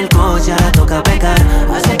bajaron del coche. Ahora toca pecar,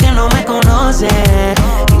 hace que no me conoce.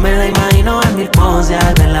 Y me la imagino en mil poses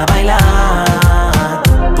al verla bailar.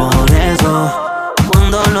 Por eso,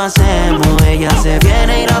 cuando lo hacemos, ella se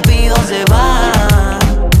viene y rápido se va.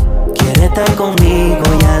 Quiere estar conmigo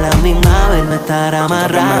y a la misma vez no estar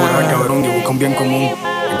amarrada. Cabrón, yo busco un bien común.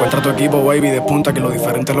 Encuentra tu equipo, baby, despunta que lo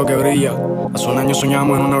diferente es lo que brilla. Hace un año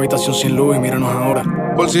soñamos en una habitación sin luz y míranos ahora.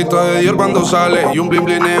 Bolsito de Dior cuando sale y un blin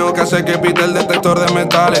blineo que hace que pite el detector de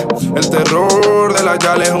metales. El terror de las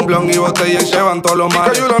yales, un blon y botella y se van todos los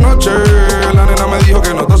males. Cayó la noche, la nena me dijo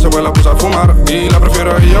que no, entonces pues la puse a fumar. Y la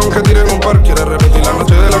prefiero a ella aunque tire en un par. Quiere repetir la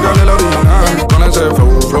noche de la que hablé la original. Con ese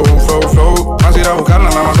flow. Más ir a buscarla,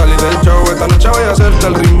 nada más salir del show. Esta noche voy a hacerte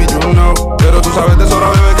el ritmo, you know. Pero tú sabes de sobra,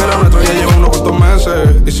 bebé, que lo nuestro ya lleva unos cuantos meses.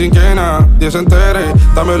 Y sin que nadie se entere,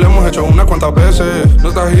 también lo hemos hecho unas cuantas veces. No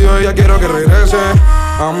estás ido y ya quiero que regrese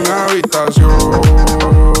a mi habitación.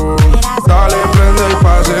 Dale, prende y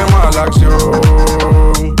pasemos a la acción.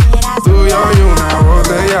 Tú y yo y una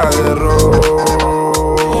botella de ron.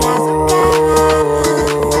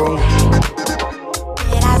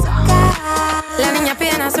 La niña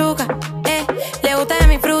pide azúcar, le gusta de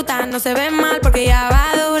mi fruta. No se ve mal porque ya va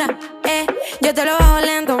dura, yo te lo bajo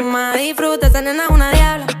lento, más disfruta. Esa nena es una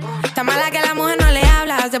diabla, tan mala que la mujer no le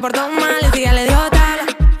habla. Se portó mal y si ya le dio tabla.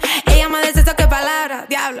 Ella más de sexo que palabras,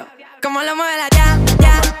 diablo. Como lo mueve la ya.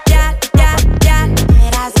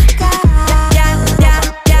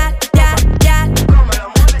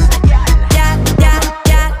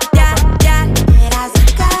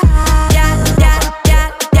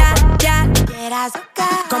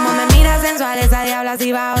 Como me mira sensual, esa diabla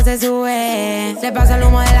si bajo se sube. Le pasa el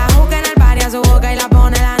humo de la juca en el party a su boca y la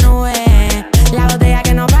pone en la nube. La botella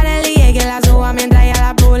que no para el DJ, que la suba mientras ella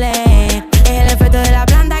la pule. Es el efecto de la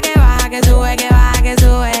planta que baja, que sube, que baja, que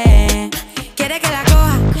sube. Quiere que la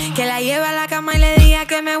coja, que la lleve a la cama y le diga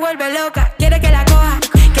que me vuelve loca. Quiere que la coja,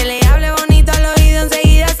 que le hable bonito al oído,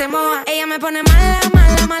 enseguida se moja. Ella me pone mala,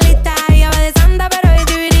 malita. Ella va de santa pero es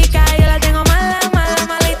tibirica. Yo la tengo mala,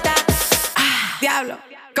 malita. Diablo,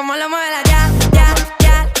 como lo mueve la ya.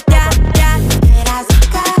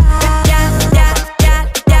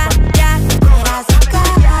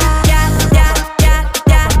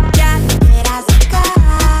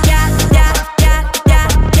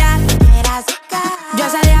 Yo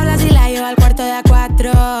esa diabla si la llevo al cuarto de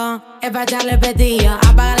A4. Es pa' echarle petillo,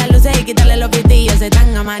 apaga las luces y quitarle los pitillos. Se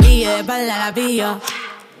tan amarillo, de espalda la pillo.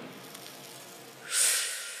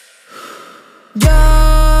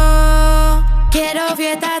 Yo quiero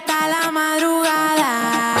fiesta hasta la madrugada.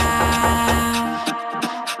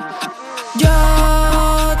 Yo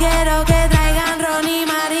quiero que traigan ron y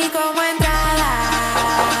mari como entrada.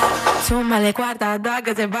 Súmale cuarta, toda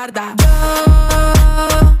que se parta.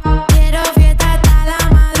 Yo quiero fiesta hasta la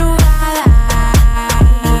madrugada.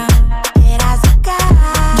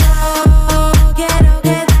 Yo quiero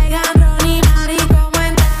que traigan ron y mari como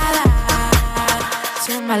entrada.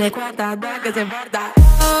 Súmale cuarta, toda que se parta.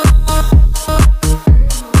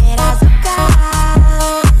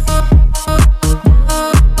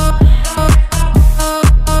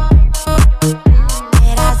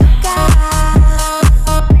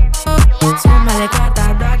 Súmale cuarta,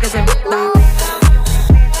 toda que se parta.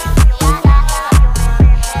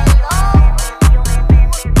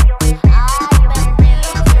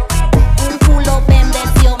 Un culo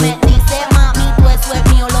bendeció, me dice mami, tú eso es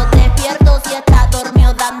mío. Lo despierto si está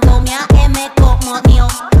dormido, dándome a M como mío.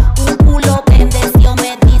 Un culo bendeció,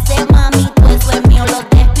 me dice mami, tú eso es mío. Lo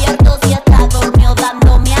despierto si está dormido,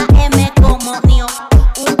 dándome a M como mío.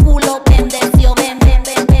 Un culo bendeció, bendeció,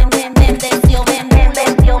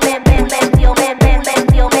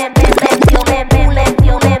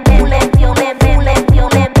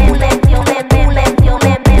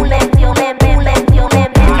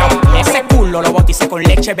 ese culo lo bauticé con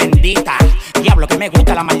leche bendita. Diablo que me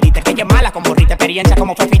gusta la maldita, que ella es mala con borrita, experiencia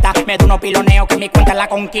como fefita. Me da unos piloneos que mi cuenta la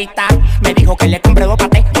conquista. Me dijo que le compré 2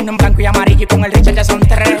 patés, uno en blanco y amarillo y con el Richard ya son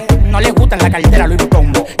 3. No le gustan la cartera Louis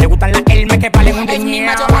Vuitton, le gustan las Hermes que valen un riñón. Es mi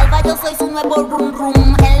macho alfa, yo soy su nuevo rum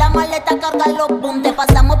rum. En la maleta cargan los boom. Te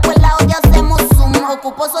pasamos por la olla, hacemos zoom.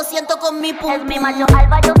 Ocupo su asiento con mi pum. Es mi macho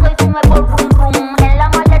alfa, yo soy su nuevo rum rum. En la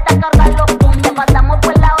maleta cargan los boom. Te pasamos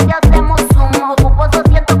por la olla, hacemos zoom. Ocupo su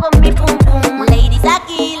asiento con mi pum pum. Ladies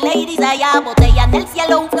aquí, ladies allá. Botella en el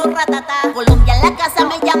cielo, un flow ratata. Colombia en la casa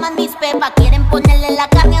me llaman mis pepas. Quieren ponerle la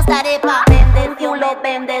carne hasta arepa. Bendeció, lo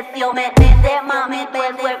bendeció, me dice mami, tú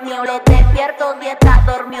eso es mío. Lo despierto si está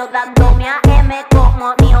dormido, dándome a M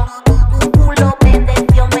como mío. Un culo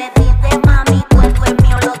bendeció, me dice mami, tú eso es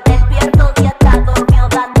mío. Lo despierto si está dormido,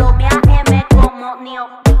 dándome a M como mío.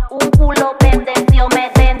 Un culo bendeció,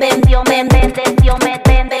 me bendeció, me bendeció, me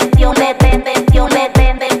bendeció, me bendeció, me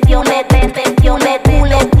bendeció, me bendeció, me bendeció, me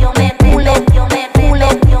bendeció, me bendeció, me bendeció, me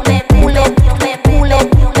bendeció, me bendeció.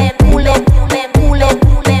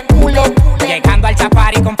 Llegando al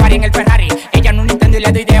safari con Fari en el Ferrari. Ella no Nintendo y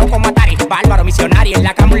le doy dedo como Atari. Bárbaro, misionario, en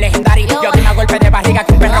la cama un legendario. Yo doy una golpe de barriga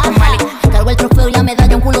que un perro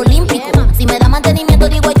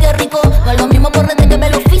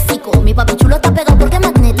Mi papi chulo está pegado porque es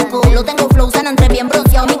magnético. Lo tengo flow, sana entre bien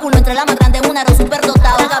bronceado. Mi culo entre la más grande, un aro super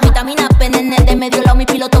dotado. Haga vitamina P en el de medio lado. Mi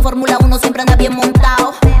piloto Fórmula 1 siempre anda bien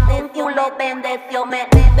montado. Culo, bendeció, me,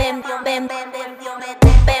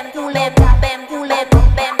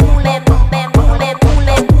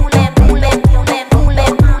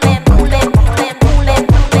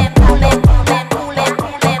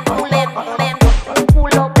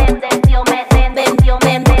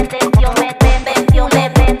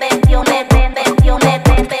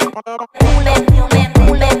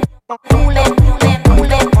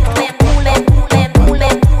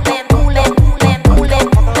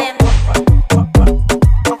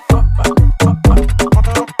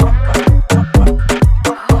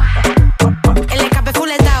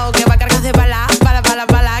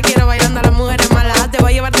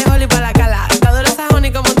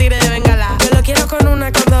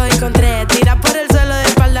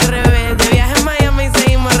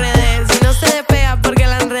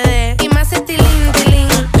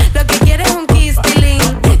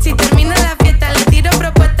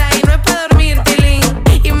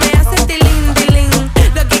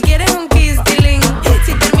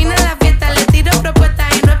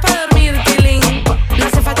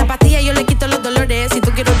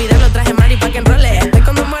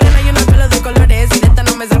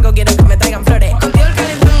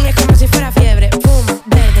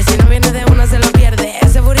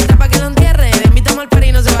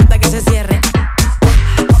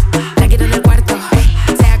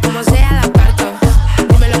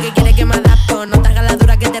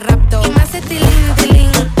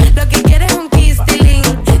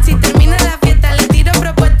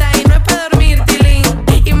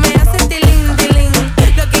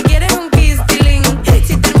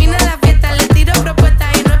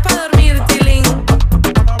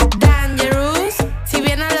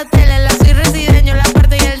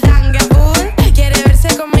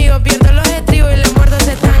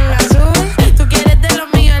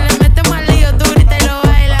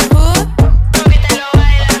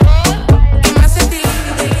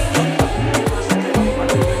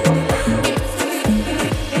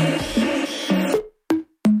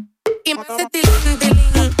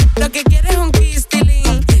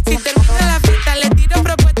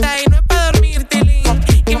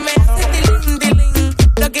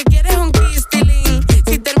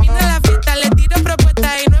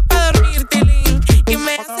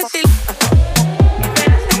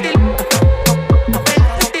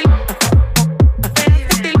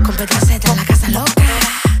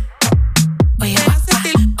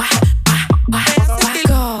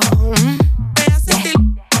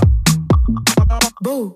 Boo.